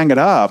going to go hang it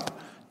up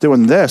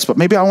doing this, but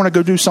maybe I want to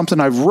go do something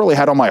I've really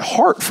had on my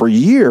heart for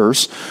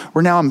years,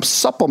 where now I'm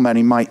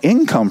supplementing my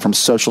income from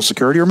Social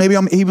Security, or maybe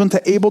I'm able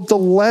to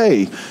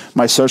delay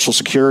my Social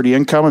Security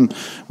income. And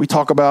we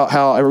talk about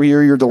how every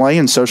year you're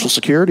delaying Social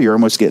Security, you're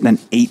almost getting an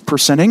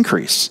 8%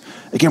 increase.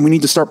 Again, we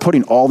need to start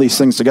putting all these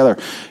things together.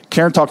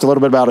 Karen talked a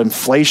little bit about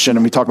inflation,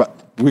 and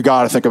we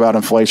got to think about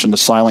inflation, the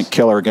silent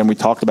killer. Again, we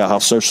talked about how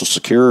Social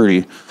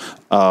Security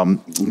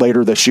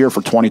later this year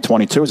for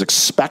 2022 is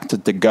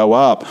expected to go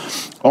up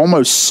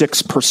almost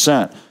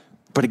 6%.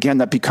 But again,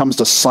 that becomes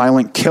the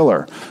silent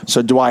killer.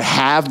 So do I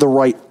have the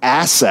right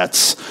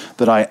assets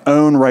that I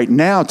own right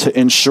now to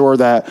ensure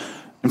that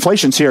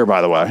inflation's here,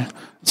 by the way?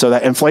 So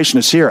that inflation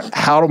is here.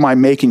 How am I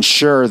making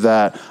sure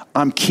that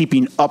I'm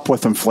keeping up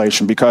with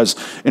inflation? Because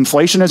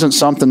inflation isn't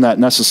something that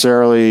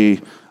necessarily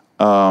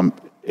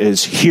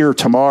is here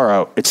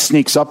tomorrow. It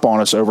sneaks up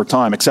on us over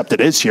time, except it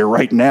is here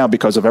right now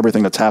because of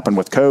everything that's happened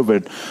with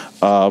COVID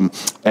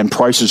and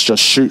prices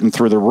just shooting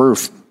through the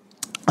roof.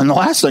 And the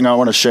last thing I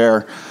want to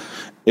share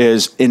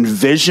is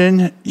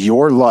envision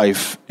your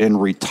life in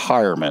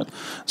retirement.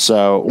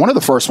 So one of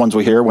the first ones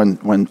we hear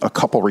when a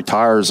couple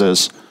retires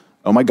is,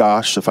 oh my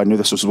gosh, if I knew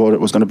this was what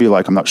it was going to be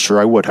like, I'm not sure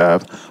I would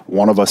have.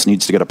 One of us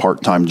needs to get a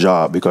part-time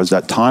job, because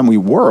that time we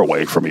were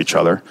away from each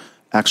other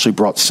actually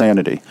brought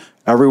sanity.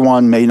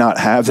 Everyone may not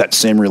have that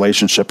same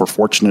relationship. We're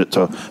fortunate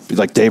to be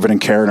like David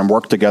and Karen and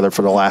work together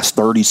for the last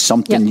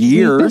 30-something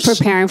years. We've been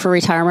preparing for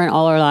retirement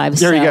all our lives.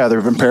 There you go.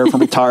 They've been preparing for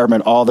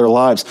retirement all their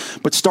lives.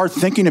 But start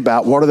thinking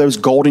about what are those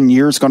golden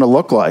years going to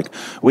look like.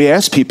 We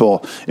ask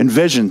people,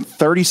 envision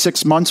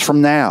 36 months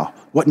from now.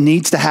 What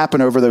needs to happen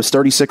over those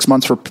 36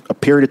 months for a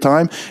period of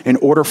time in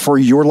order for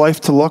your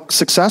life to look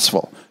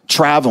successful?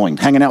 Traveling,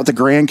 hanging out with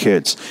the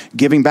grandkids,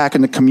 giving back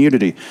in the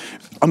community.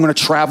 I'm going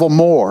to travel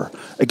more.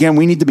 Again,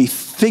 we need to be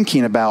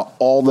thinking about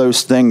all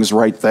those things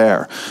right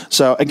there.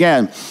 So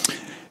again,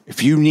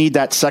 if you need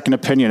that second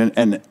opinion,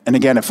 and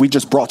again, if we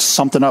just brought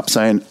something up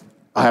saying,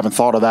 I haven't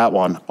thought of that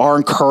one, our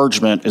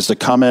encouragement is to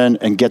come in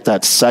and get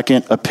that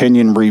second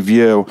opinion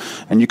review.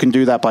 And you can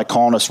do that by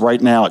calling us right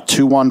now at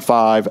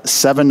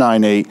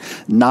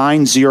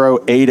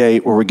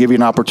 215-798-9088, where we give you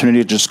an opportunity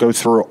to just go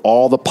through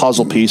all the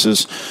puzzle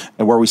pieces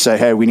and where we say,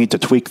 hey, we need to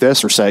tweak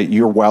this, or say,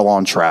 you're well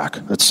on track.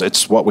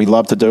 It's what we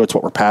love to do. It's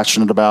what we're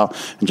passionate about,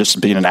 and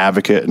just being an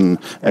advocate and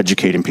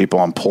educating people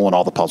on pulling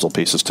all the puzzle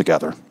pieces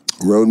together.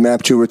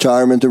 Roadmap to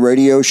Retirement, the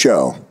radio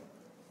show.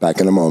 Back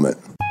in a moment.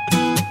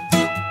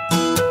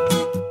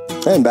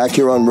 And back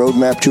here on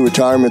Roadmap to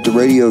Retirement, the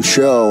radio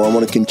show, I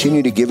want to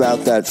continue to give out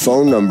that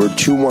phone number,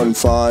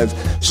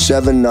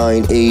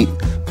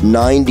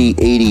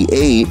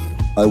 215-798-9088.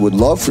 I would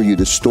love for you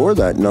to store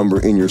that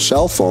number in your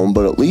cell phone,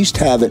 but at least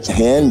have it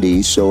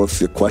handy. So if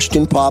your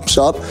question pops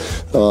up,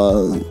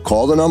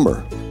 call the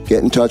number.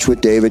 Get in touch with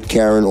David,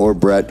 Karen, or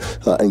Brett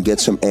and get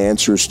some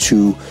answers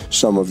to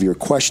some of your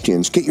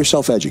questions. Get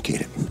yourself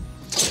educated.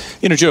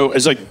 You know, Joe,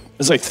 as I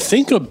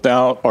think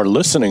about our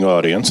listening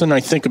audience, and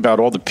I think about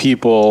all the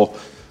people,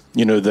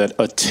 you know, that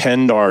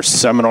attend our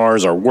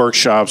seminars, our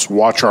workshops,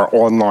 watch our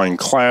online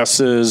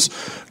classes,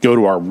 go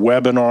to our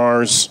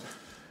webinars,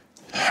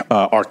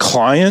 our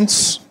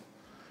clients,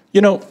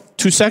 you know,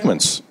 two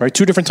segments, right?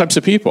 Two different types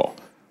of people.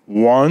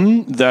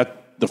 One,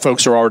 that the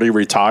folks are already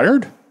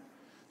retired.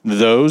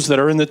 Those that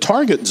are in the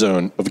target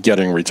zone of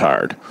getting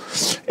retired.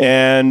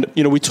 And,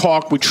 you know, we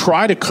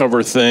try to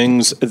cover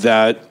things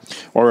that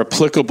are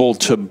applicable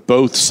to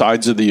both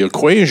sides of the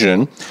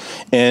equation.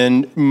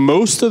 And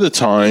most of the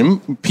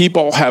time,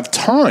 people have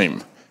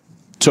time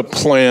to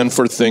plan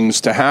for things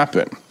to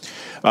happen.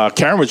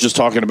 Karen was just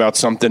talking about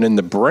something in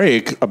the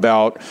break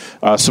about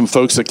some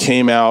folks that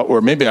came out,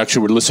 or maybe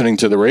actually were listening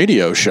to the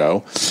radio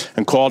show,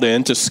 and called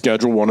in to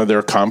schedule one of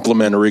their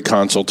complimentary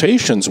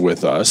consultations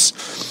with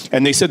us.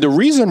 And they said the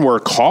reason we're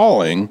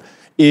calling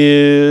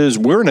is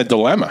we're in a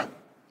dilemma,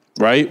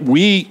 right?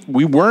 We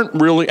weren't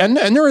really, and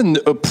they're in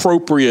the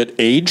appropriate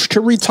age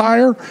to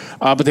retire,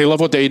 but they love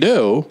what they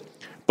do.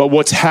 But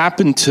what's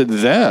happened to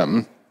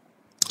them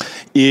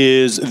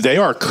is they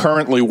are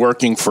currently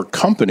working for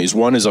companies.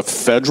 One is a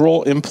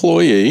federal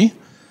employee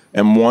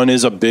and one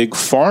is a big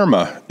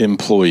pharma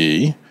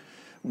employee,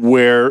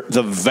 where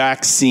the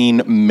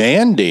vaccine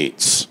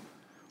mandates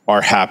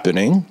are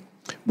happening,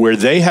 where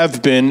they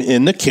have been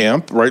in the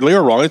camp, rightly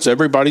or wrongly, it's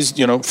everybody's,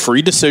 you know,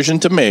 free decision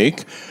to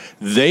make.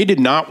 They did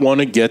not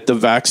want to get the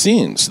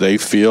vaccines. They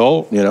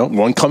feel, you know,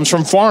 one comes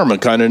from pharma,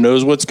 kind of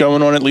knows what's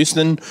going on, at least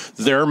in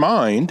their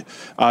mind,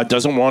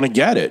 doesn't want to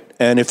get it.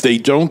 And if they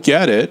don't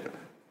get it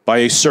by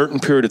a certain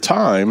period of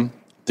time,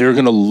 they're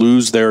going to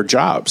lose their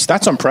jobs.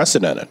 That's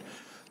unprecedented.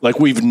 Like,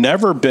 we've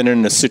never been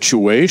in a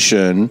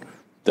situation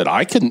that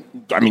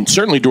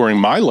certainly during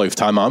my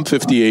lifetime, I'm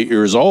 58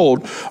 years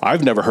old,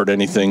 I've never heard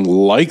anything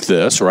like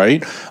this,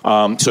 right?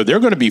 So they're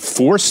going to be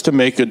forced to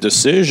make a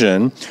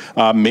decision,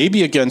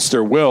 maybe against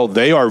their will.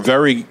 They are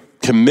very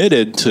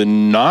committed to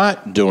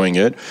not doing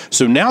it.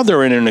 So now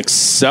they're in an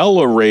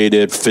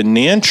accelerated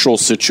financial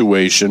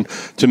situation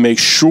to make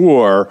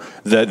sure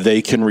that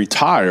they can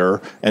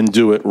retire and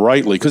do it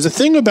rightly. Because the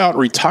thing about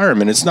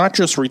retirement, it's not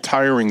just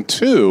retiring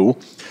to,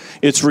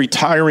 it's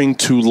retiring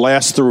to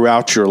last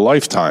throughout your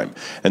lifetime.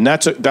 And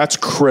that's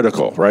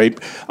critical, right?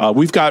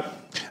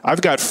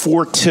 I've got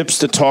 4 tips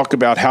to talk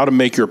about how to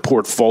make your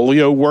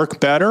portfolio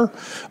work better,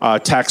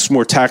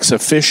 more tax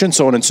efficient,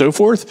 so on and so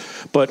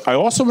forth. But I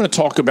also want to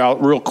talk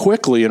about real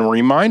quickly and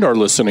remind our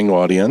listening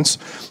audience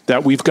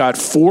that we've got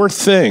 4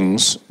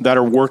 things that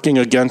are working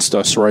against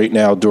us right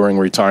now during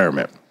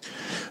retirement.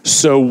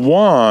 So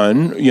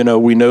one, you know,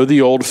 we know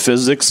the old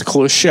physics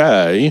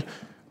cliche,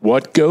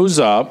 what goes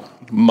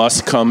up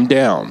must come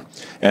down.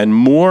 And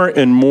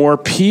more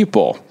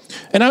people,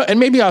 and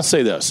maybe I'll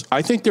say this,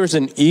 I think there's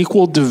an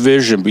equal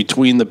division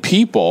between the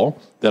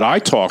people that I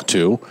talk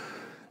to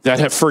that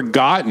have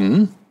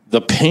forgotten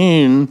the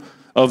pain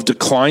of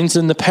declines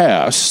in the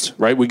past,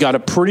 right? We got a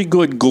pretty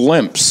good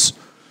glimpse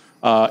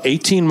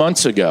 18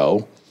 months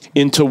ago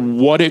into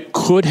what it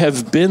could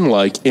have been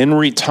like in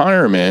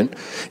retirement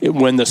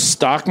when the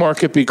stock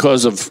market,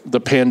 because of the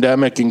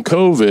pandemic and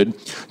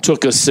COVID,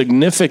 took a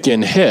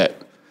significant hit.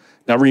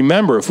 Now,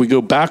 remember, if we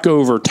go back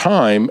over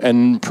time,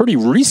 and pretty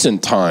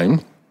recent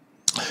time,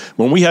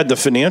 when we had the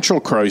financial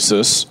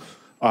crisis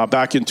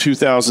back in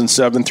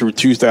 2007 through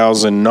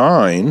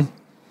 2009,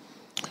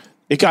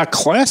 it got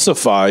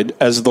classified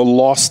as the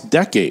lost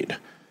decade,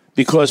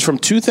 because from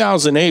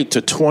 2008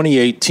 to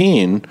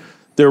 2018,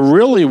 there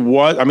really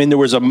was, there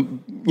was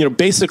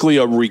basically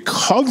a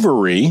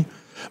recovery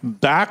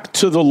back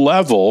to the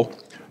level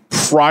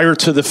prior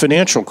to the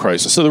financial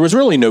crisis. So there was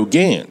really no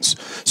gains.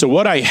 So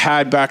what I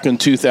had back in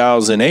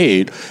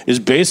 2008 is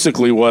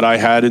basically what I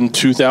had in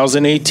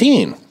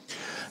 2018.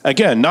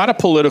 Again, not a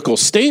political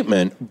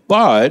statement,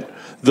 but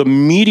the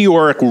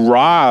meteoric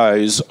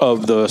rise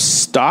of the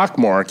stock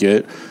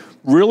market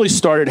really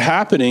started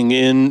happening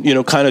in,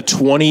 kind of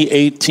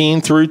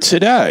 2018 through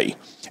today.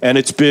 And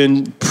it's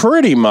been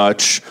pretty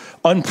much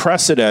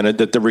unprecedented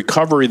that the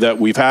recovery that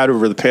we've had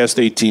over the past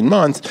 18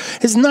 months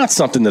is not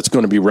something that's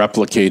going to be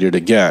replicated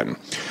again.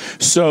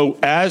 So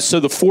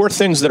the four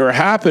things that are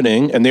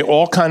happening, and they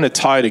all kind of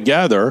tie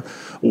together.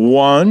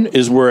 One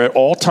is we're at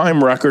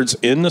all-time records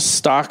in the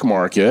stock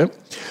market.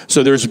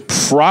 So there's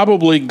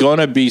probably going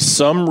to be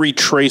some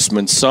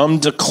retracement, some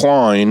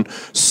decline,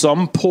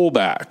 some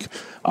pullback.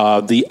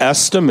 The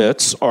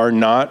estimates are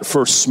not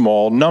for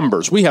small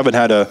numbers. We haven't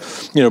had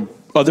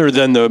other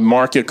than the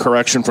market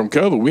correction from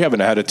COVID, we haven't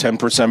had a 10%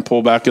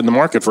 pullback in the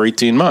market for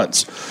 18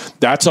 months.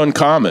 That's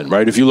uncommon,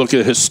 right? If you look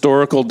at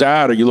historical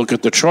data, you look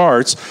at the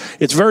charts,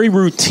 it's very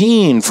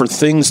routine for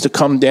things to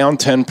come down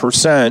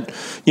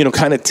 10%,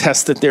 kind of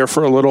test it there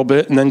for a little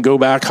bit and then go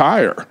back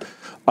higher.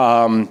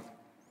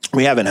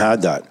 We haven't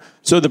had that.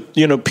 So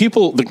the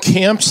people, the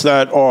camps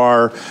that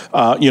are,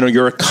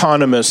 your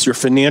economists, your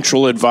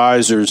financial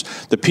advisors,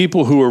 the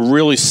people who are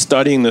really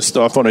studying this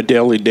stuff on a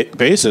daily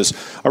basis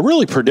are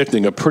really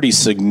predicting a pretty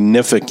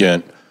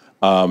significant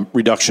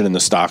reduction in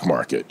the stock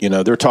market.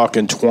 They're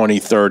talking 20,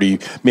 30,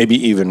 maybe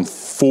even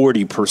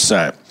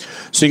 40%.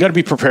 So you got to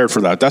be prepared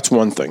for that. That's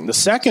one thing. The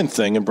second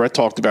thing, and Brett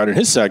talked about in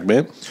his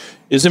segment,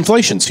 is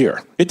inflation's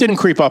here. It didn't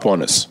creep up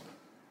on us,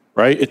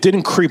 right? It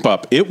didn't creep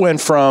up. It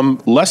went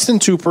from less than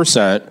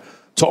 2%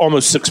 to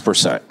almost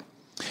 6%.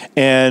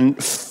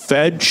 And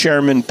Fed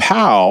Chairman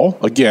Powell,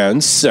 again,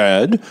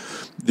 said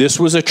this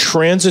was a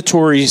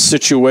transitory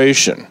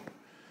situation.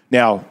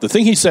 Now, the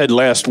thing he said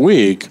last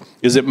week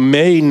is it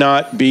may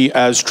not be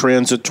as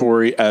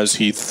transitory as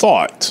he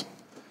thought.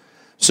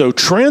 So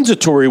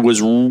transitory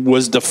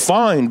was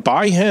defined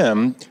by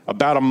him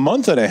about a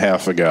month and a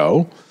half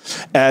ago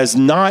as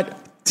not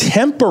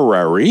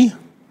temporary,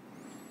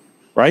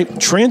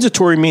 right?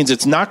 Transitory means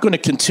it's not going to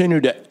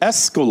continue to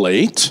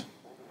escalate,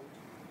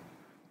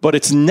 but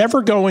it's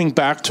never going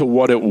back to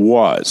what it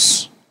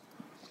was.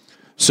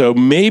 So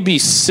maybe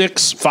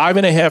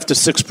 5.5% to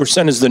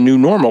 6% is the new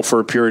normal for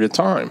a period of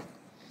time.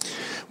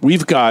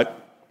 We've got,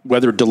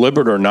 whether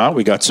deliberate or not,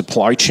 we got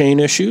supply chain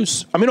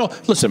issues.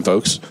 Listen,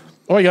 folks,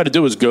 all you got to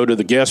do is go to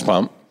the gas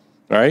pump,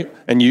 right?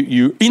 And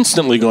you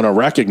instantly going to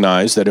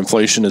recognize that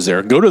inflation is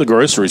there. Go to the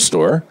grocery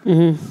store,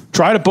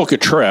 try to book a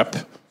trip.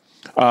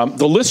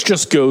 The list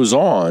just goes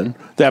on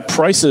that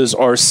prices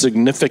are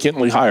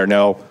significantly higher.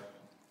 Now,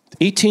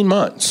 18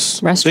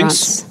 months.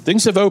 Restaurants.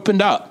 Things have opened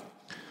up,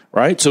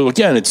 right? So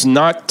again, it's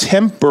not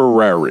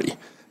temporary.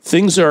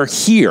 Things are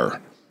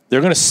here. They're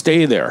going to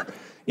stay there.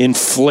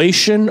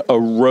 Inflation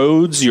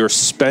erodes your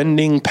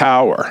spending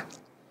power,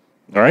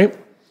 all right?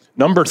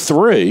 Number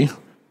 3,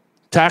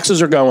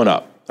 taxes are going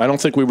up. I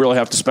don't think we really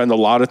have to spend a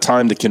lot of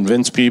time to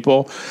convince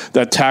people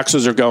that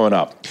taxes are going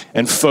up.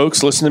 And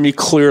folks, listen to me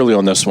clearly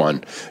on this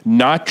one.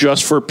 Not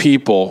just for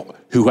people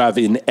who have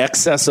in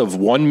excess of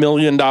 $1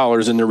 million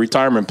in their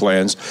retirement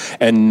plans,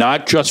 and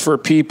not just for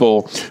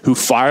people who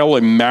file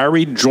a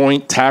married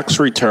joint tax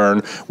return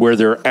where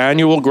their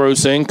annual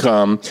gross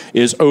income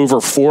is over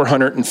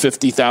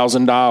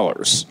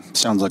 $450,000.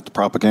 Sounds like the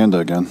propaganda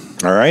again.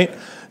 All right?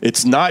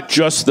 It's not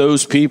just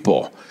those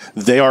people.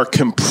 They are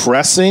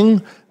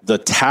compressing the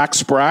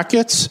tax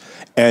brackets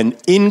and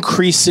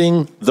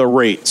increasing the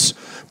rates.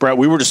 Brett,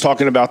 we were just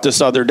talking about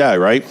this other day,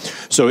 right?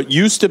 So it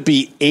used to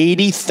be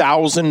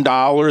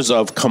 $80,000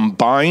 of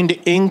combined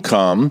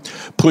income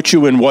put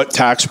you in what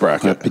tax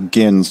bracket? That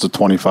begins the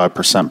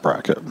 25%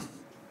 bracket.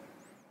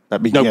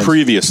 That begins. No,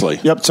 previously.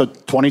 Yep. So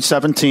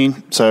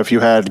 2017. So if you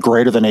had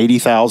greater than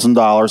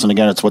 $80,000, and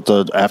again, it's what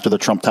after the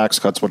Trump tax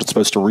cuts, what it's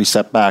supposed to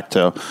reset back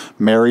to.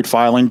 Married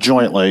filing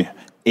jointly,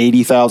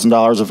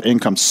 $80,000 of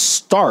income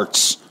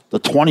starts the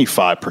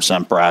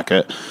 25%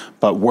 bracket.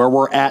 But where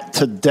we're at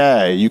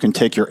today, you can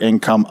take your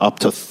income up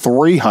to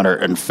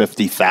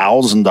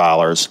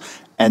 $350,000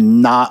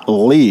 and not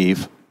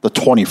leave the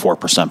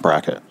 24%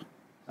 bracket.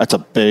 That's a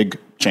big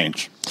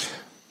change.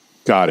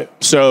 Got it.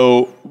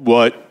 So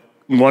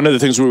one of the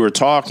things we were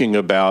talking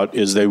about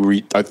is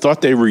I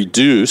thought they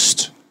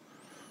reduced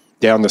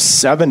down to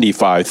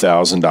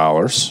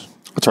 $75,000.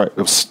 That's right. It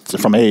was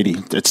from 80.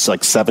 It's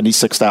like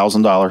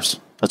 $76,000.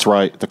 That's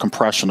right. The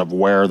compression of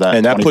where that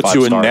and that puts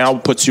you in starts. Now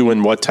puts you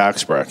in what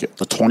tax bracket?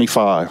 The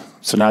 25.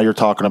 So now you're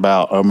talking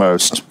about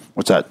almost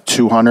what's that?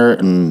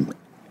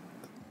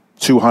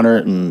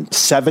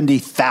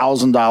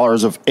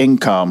 $270,000 of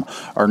income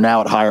are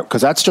now at higher,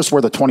 because that's just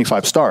where the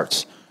 25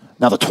 starts.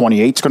 Now the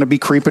 28 is going to be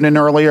creeping in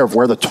earlier of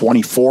where the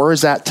 24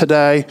 is at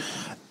today.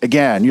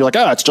 Again, you're like,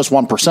 it's just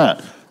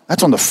 1%.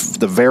 That's on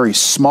the very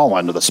small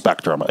end of the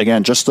spectrum.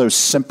 Again, just those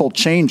simple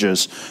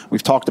changes.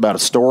 We've talked about a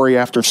story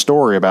after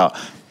story about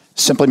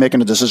simply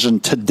making a decision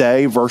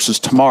today versus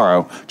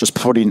tomorrow, just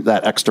putting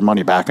that extra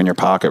money back in your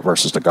pocket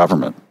versus the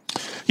government?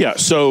 Yeah,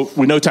 so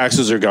we know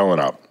taxes are going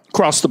up.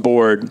 Across the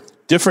board,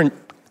 different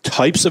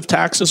types of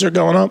taxes are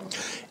going up.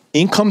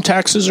 Income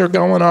taxes are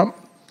going up.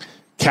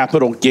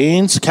 Capital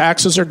gains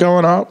taxes are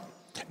going up.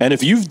 And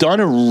if you've done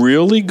a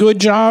really good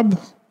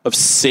job of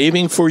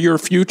saving for your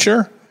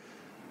future,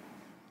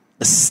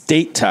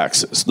 estate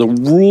taxes, the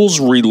rules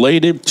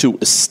related to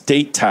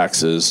estate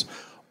taxes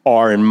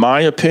are, in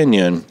my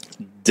opinion,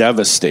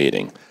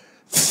 devastating.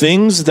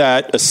 Things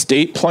that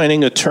estate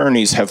planning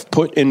attorneys have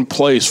put in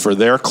place for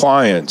their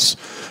clients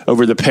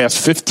over the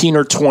past 15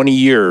 or 20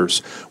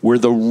 years, where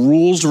the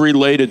rules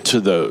related to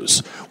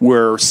those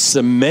were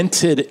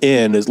cemented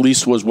in, at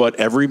least was what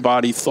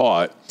everybody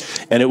thought,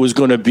 and it was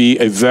going to be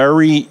a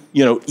very,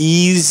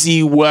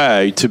 easy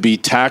way to be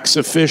tax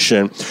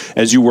efficient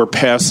as you were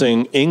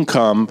passing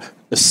income,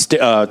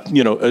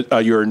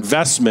 your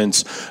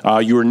investments,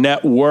 your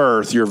net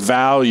worth, your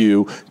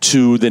value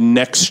to the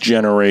next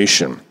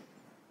generation.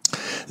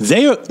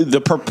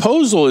 The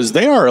proposal is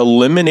they are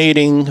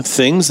eliminating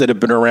things that have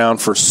been around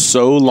for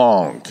so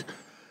long,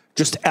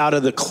 just out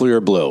of the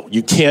clear blue.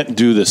 You can't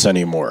do this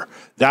anymore.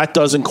 That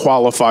doesn't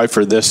qualify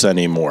for this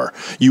anymore.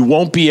 You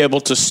won't be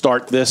able to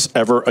start this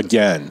ever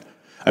again.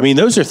 I mean,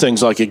 those are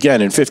things like,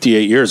 again, in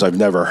 58 years, I've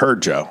never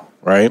heard, Joe,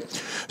 right?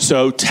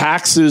 So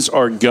taxes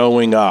are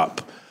going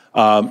up.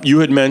 You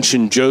had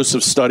mentioned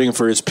Joseph studying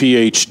for his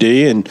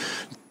PhD and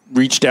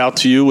reached out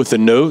to you with a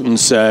note and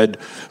said,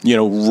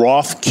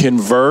 Roth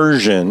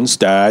conversions,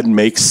 Dad,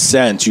 makes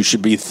sense. You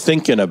should be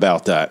thinking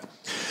about that.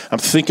 I'm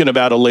thinking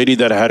about a lady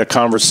that I had a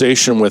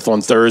conversation with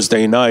on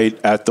Thursday night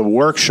at the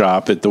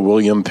workshop at the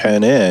William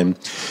Penn Inn.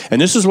 And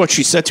this is what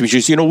she said to me.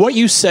 She says, what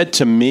you said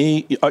to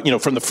me,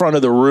 from the front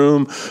of the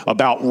room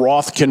about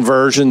Roth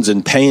conversions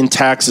and paying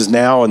taxes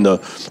now in the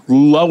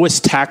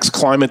lowest tax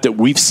climate that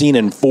we've seen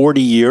in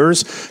 40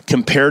 years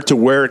compared to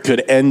where it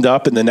could end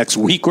up in the next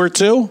week or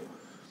two.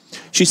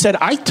 She said,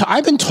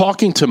 I've been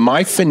talking to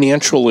my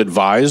financial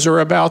advisor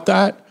about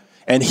that,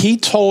 and he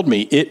told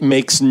me it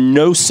makes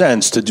no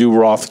sense to do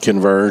Roth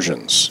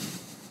conversions.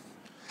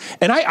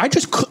 And I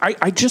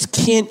just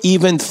can't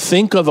even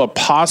think of a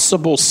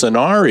possible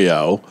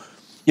scenario,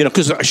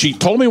 because she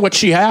told me what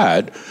she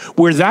had,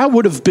 where that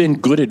would have been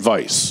good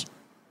advice.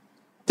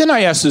 Then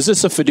I asked, is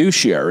this a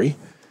fiduciary?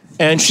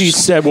 And she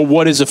said, well,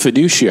 what is a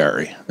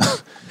fiduciary?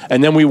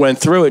 And then we went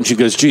through it, and she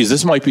goes, geez,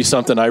 this might be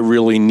something I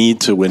really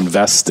need to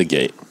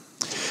investigate.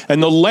 And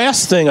the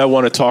last thing I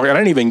want to talk, and I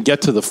didn't even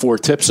get to the 4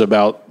 tips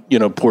about,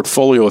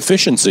 portfolio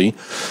efficiency.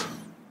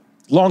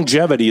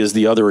 Longevity is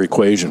the other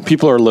equation.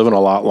 People are living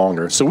a lot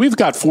longer. So we've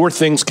got 4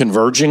 things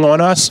converging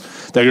on us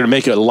that are going to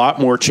make it a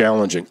lot more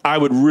challenging. I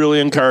would really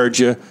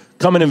encourage you,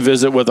 come in and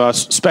visit with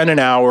us, spend an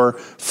hour,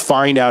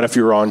 find out if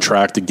you're on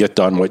track to get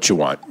done what you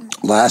want.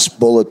 Last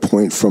bullet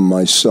point from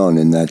my son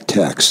in that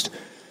text.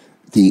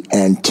 The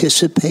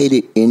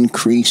anticipated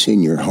increase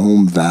in your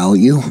home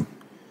value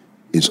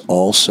is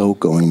also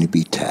going to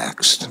be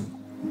taxed.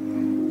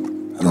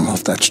 I don't know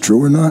if that's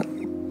true or not,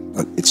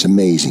 but it's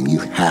amazing. You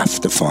have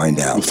to find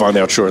out. We'll find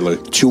out shortly.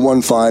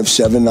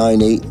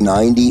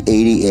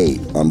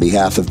 215-798-9088. On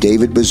behalf of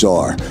David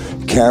Bazaar,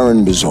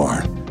 Karen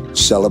Bazaar,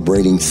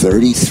 celebrating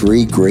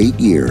 33 great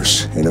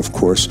years. And of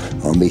course,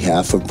 on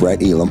behalf of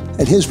Brett Elam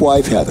and his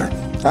wife, Heather.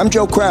 I'm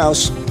Joe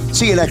Kraus.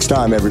 See you next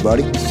time,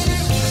 everybody.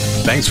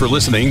 Thanks for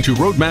listening to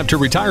Roadmap to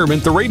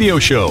Retirement, the radio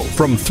show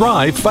from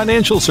Thrive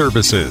Financial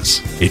Services.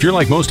 If you're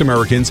like most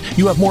Americans,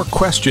 you have more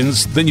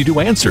questions than you do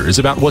answers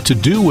about what to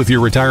do with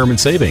your retirement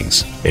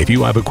savings. If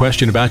you have a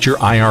question about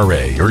your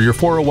IRA or your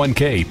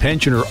 401k,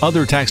 pension, or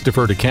other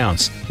tax-deferred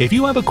accounts, if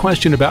you have a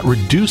question about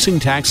reducing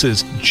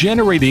taxes,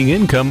 generating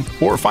income,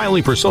 or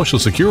filing for Social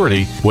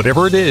Security,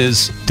 whatever it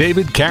is,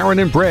 David, Karen,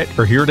 and Brett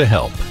are here to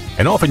help.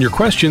 And often your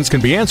questions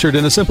can be answered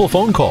in a simple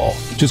phone call.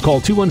 Just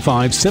call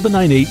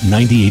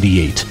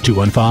 215-798-9088.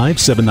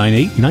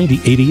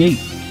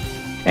 215-798-9088.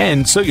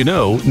 And so you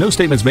know, no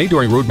statements made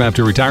during Roadmap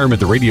to Retirement,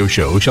 the radio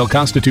show, shall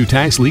constitute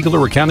tax, legal,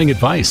 or accounting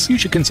advice. You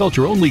should consult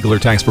your own legal or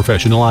tax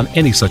professional on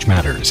any such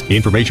matters. The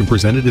information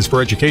presented is for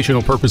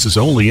educational purposes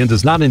only and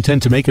does not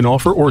intend to make an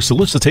offer or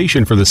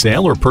solicitation for the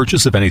sale or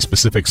purchase of any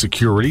specific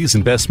securities,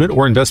 investment,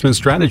 or investment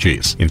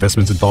strategies.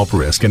 Investments involve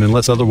risk and,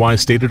 unless otherwise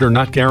stated, are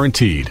not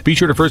guaranteed. Be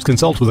sure to first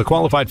consult with a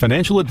qualified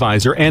financial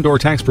advisor and or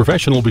tax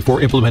professional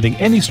before implementing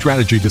any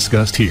strategy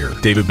discussed here.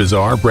 David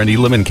Bazaar, Brett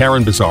Elam, and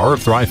Karen Bazaar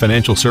of Thrive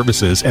Financial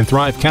Services and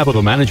Thrive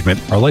Capital Management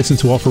are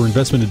licensed to offer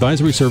investment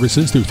advisory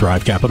services through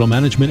Thrive Capital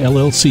Management,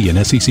 LLC,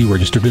 an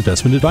SEC-registered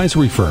investment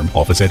advisory firm.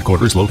 Office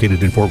headquarters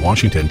located in Fort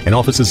Washington, and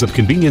offices of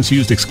convenience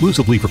used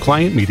exclusively for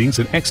client meetings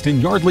in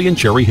Exton, Yardley, and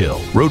Cherry Hill.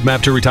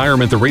 Roadmap to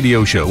Retirement, the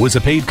radio show, is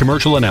a paid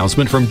commercial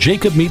announcement from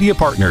Jacob Media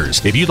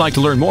Partners. If you'd like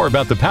to learn more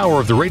about the power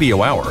of the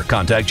radio hour,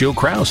 contact Joe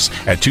Kraus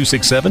at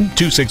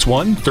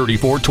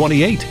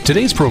 267-261-3428.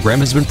 Today's program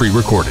has been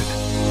pre-recorded.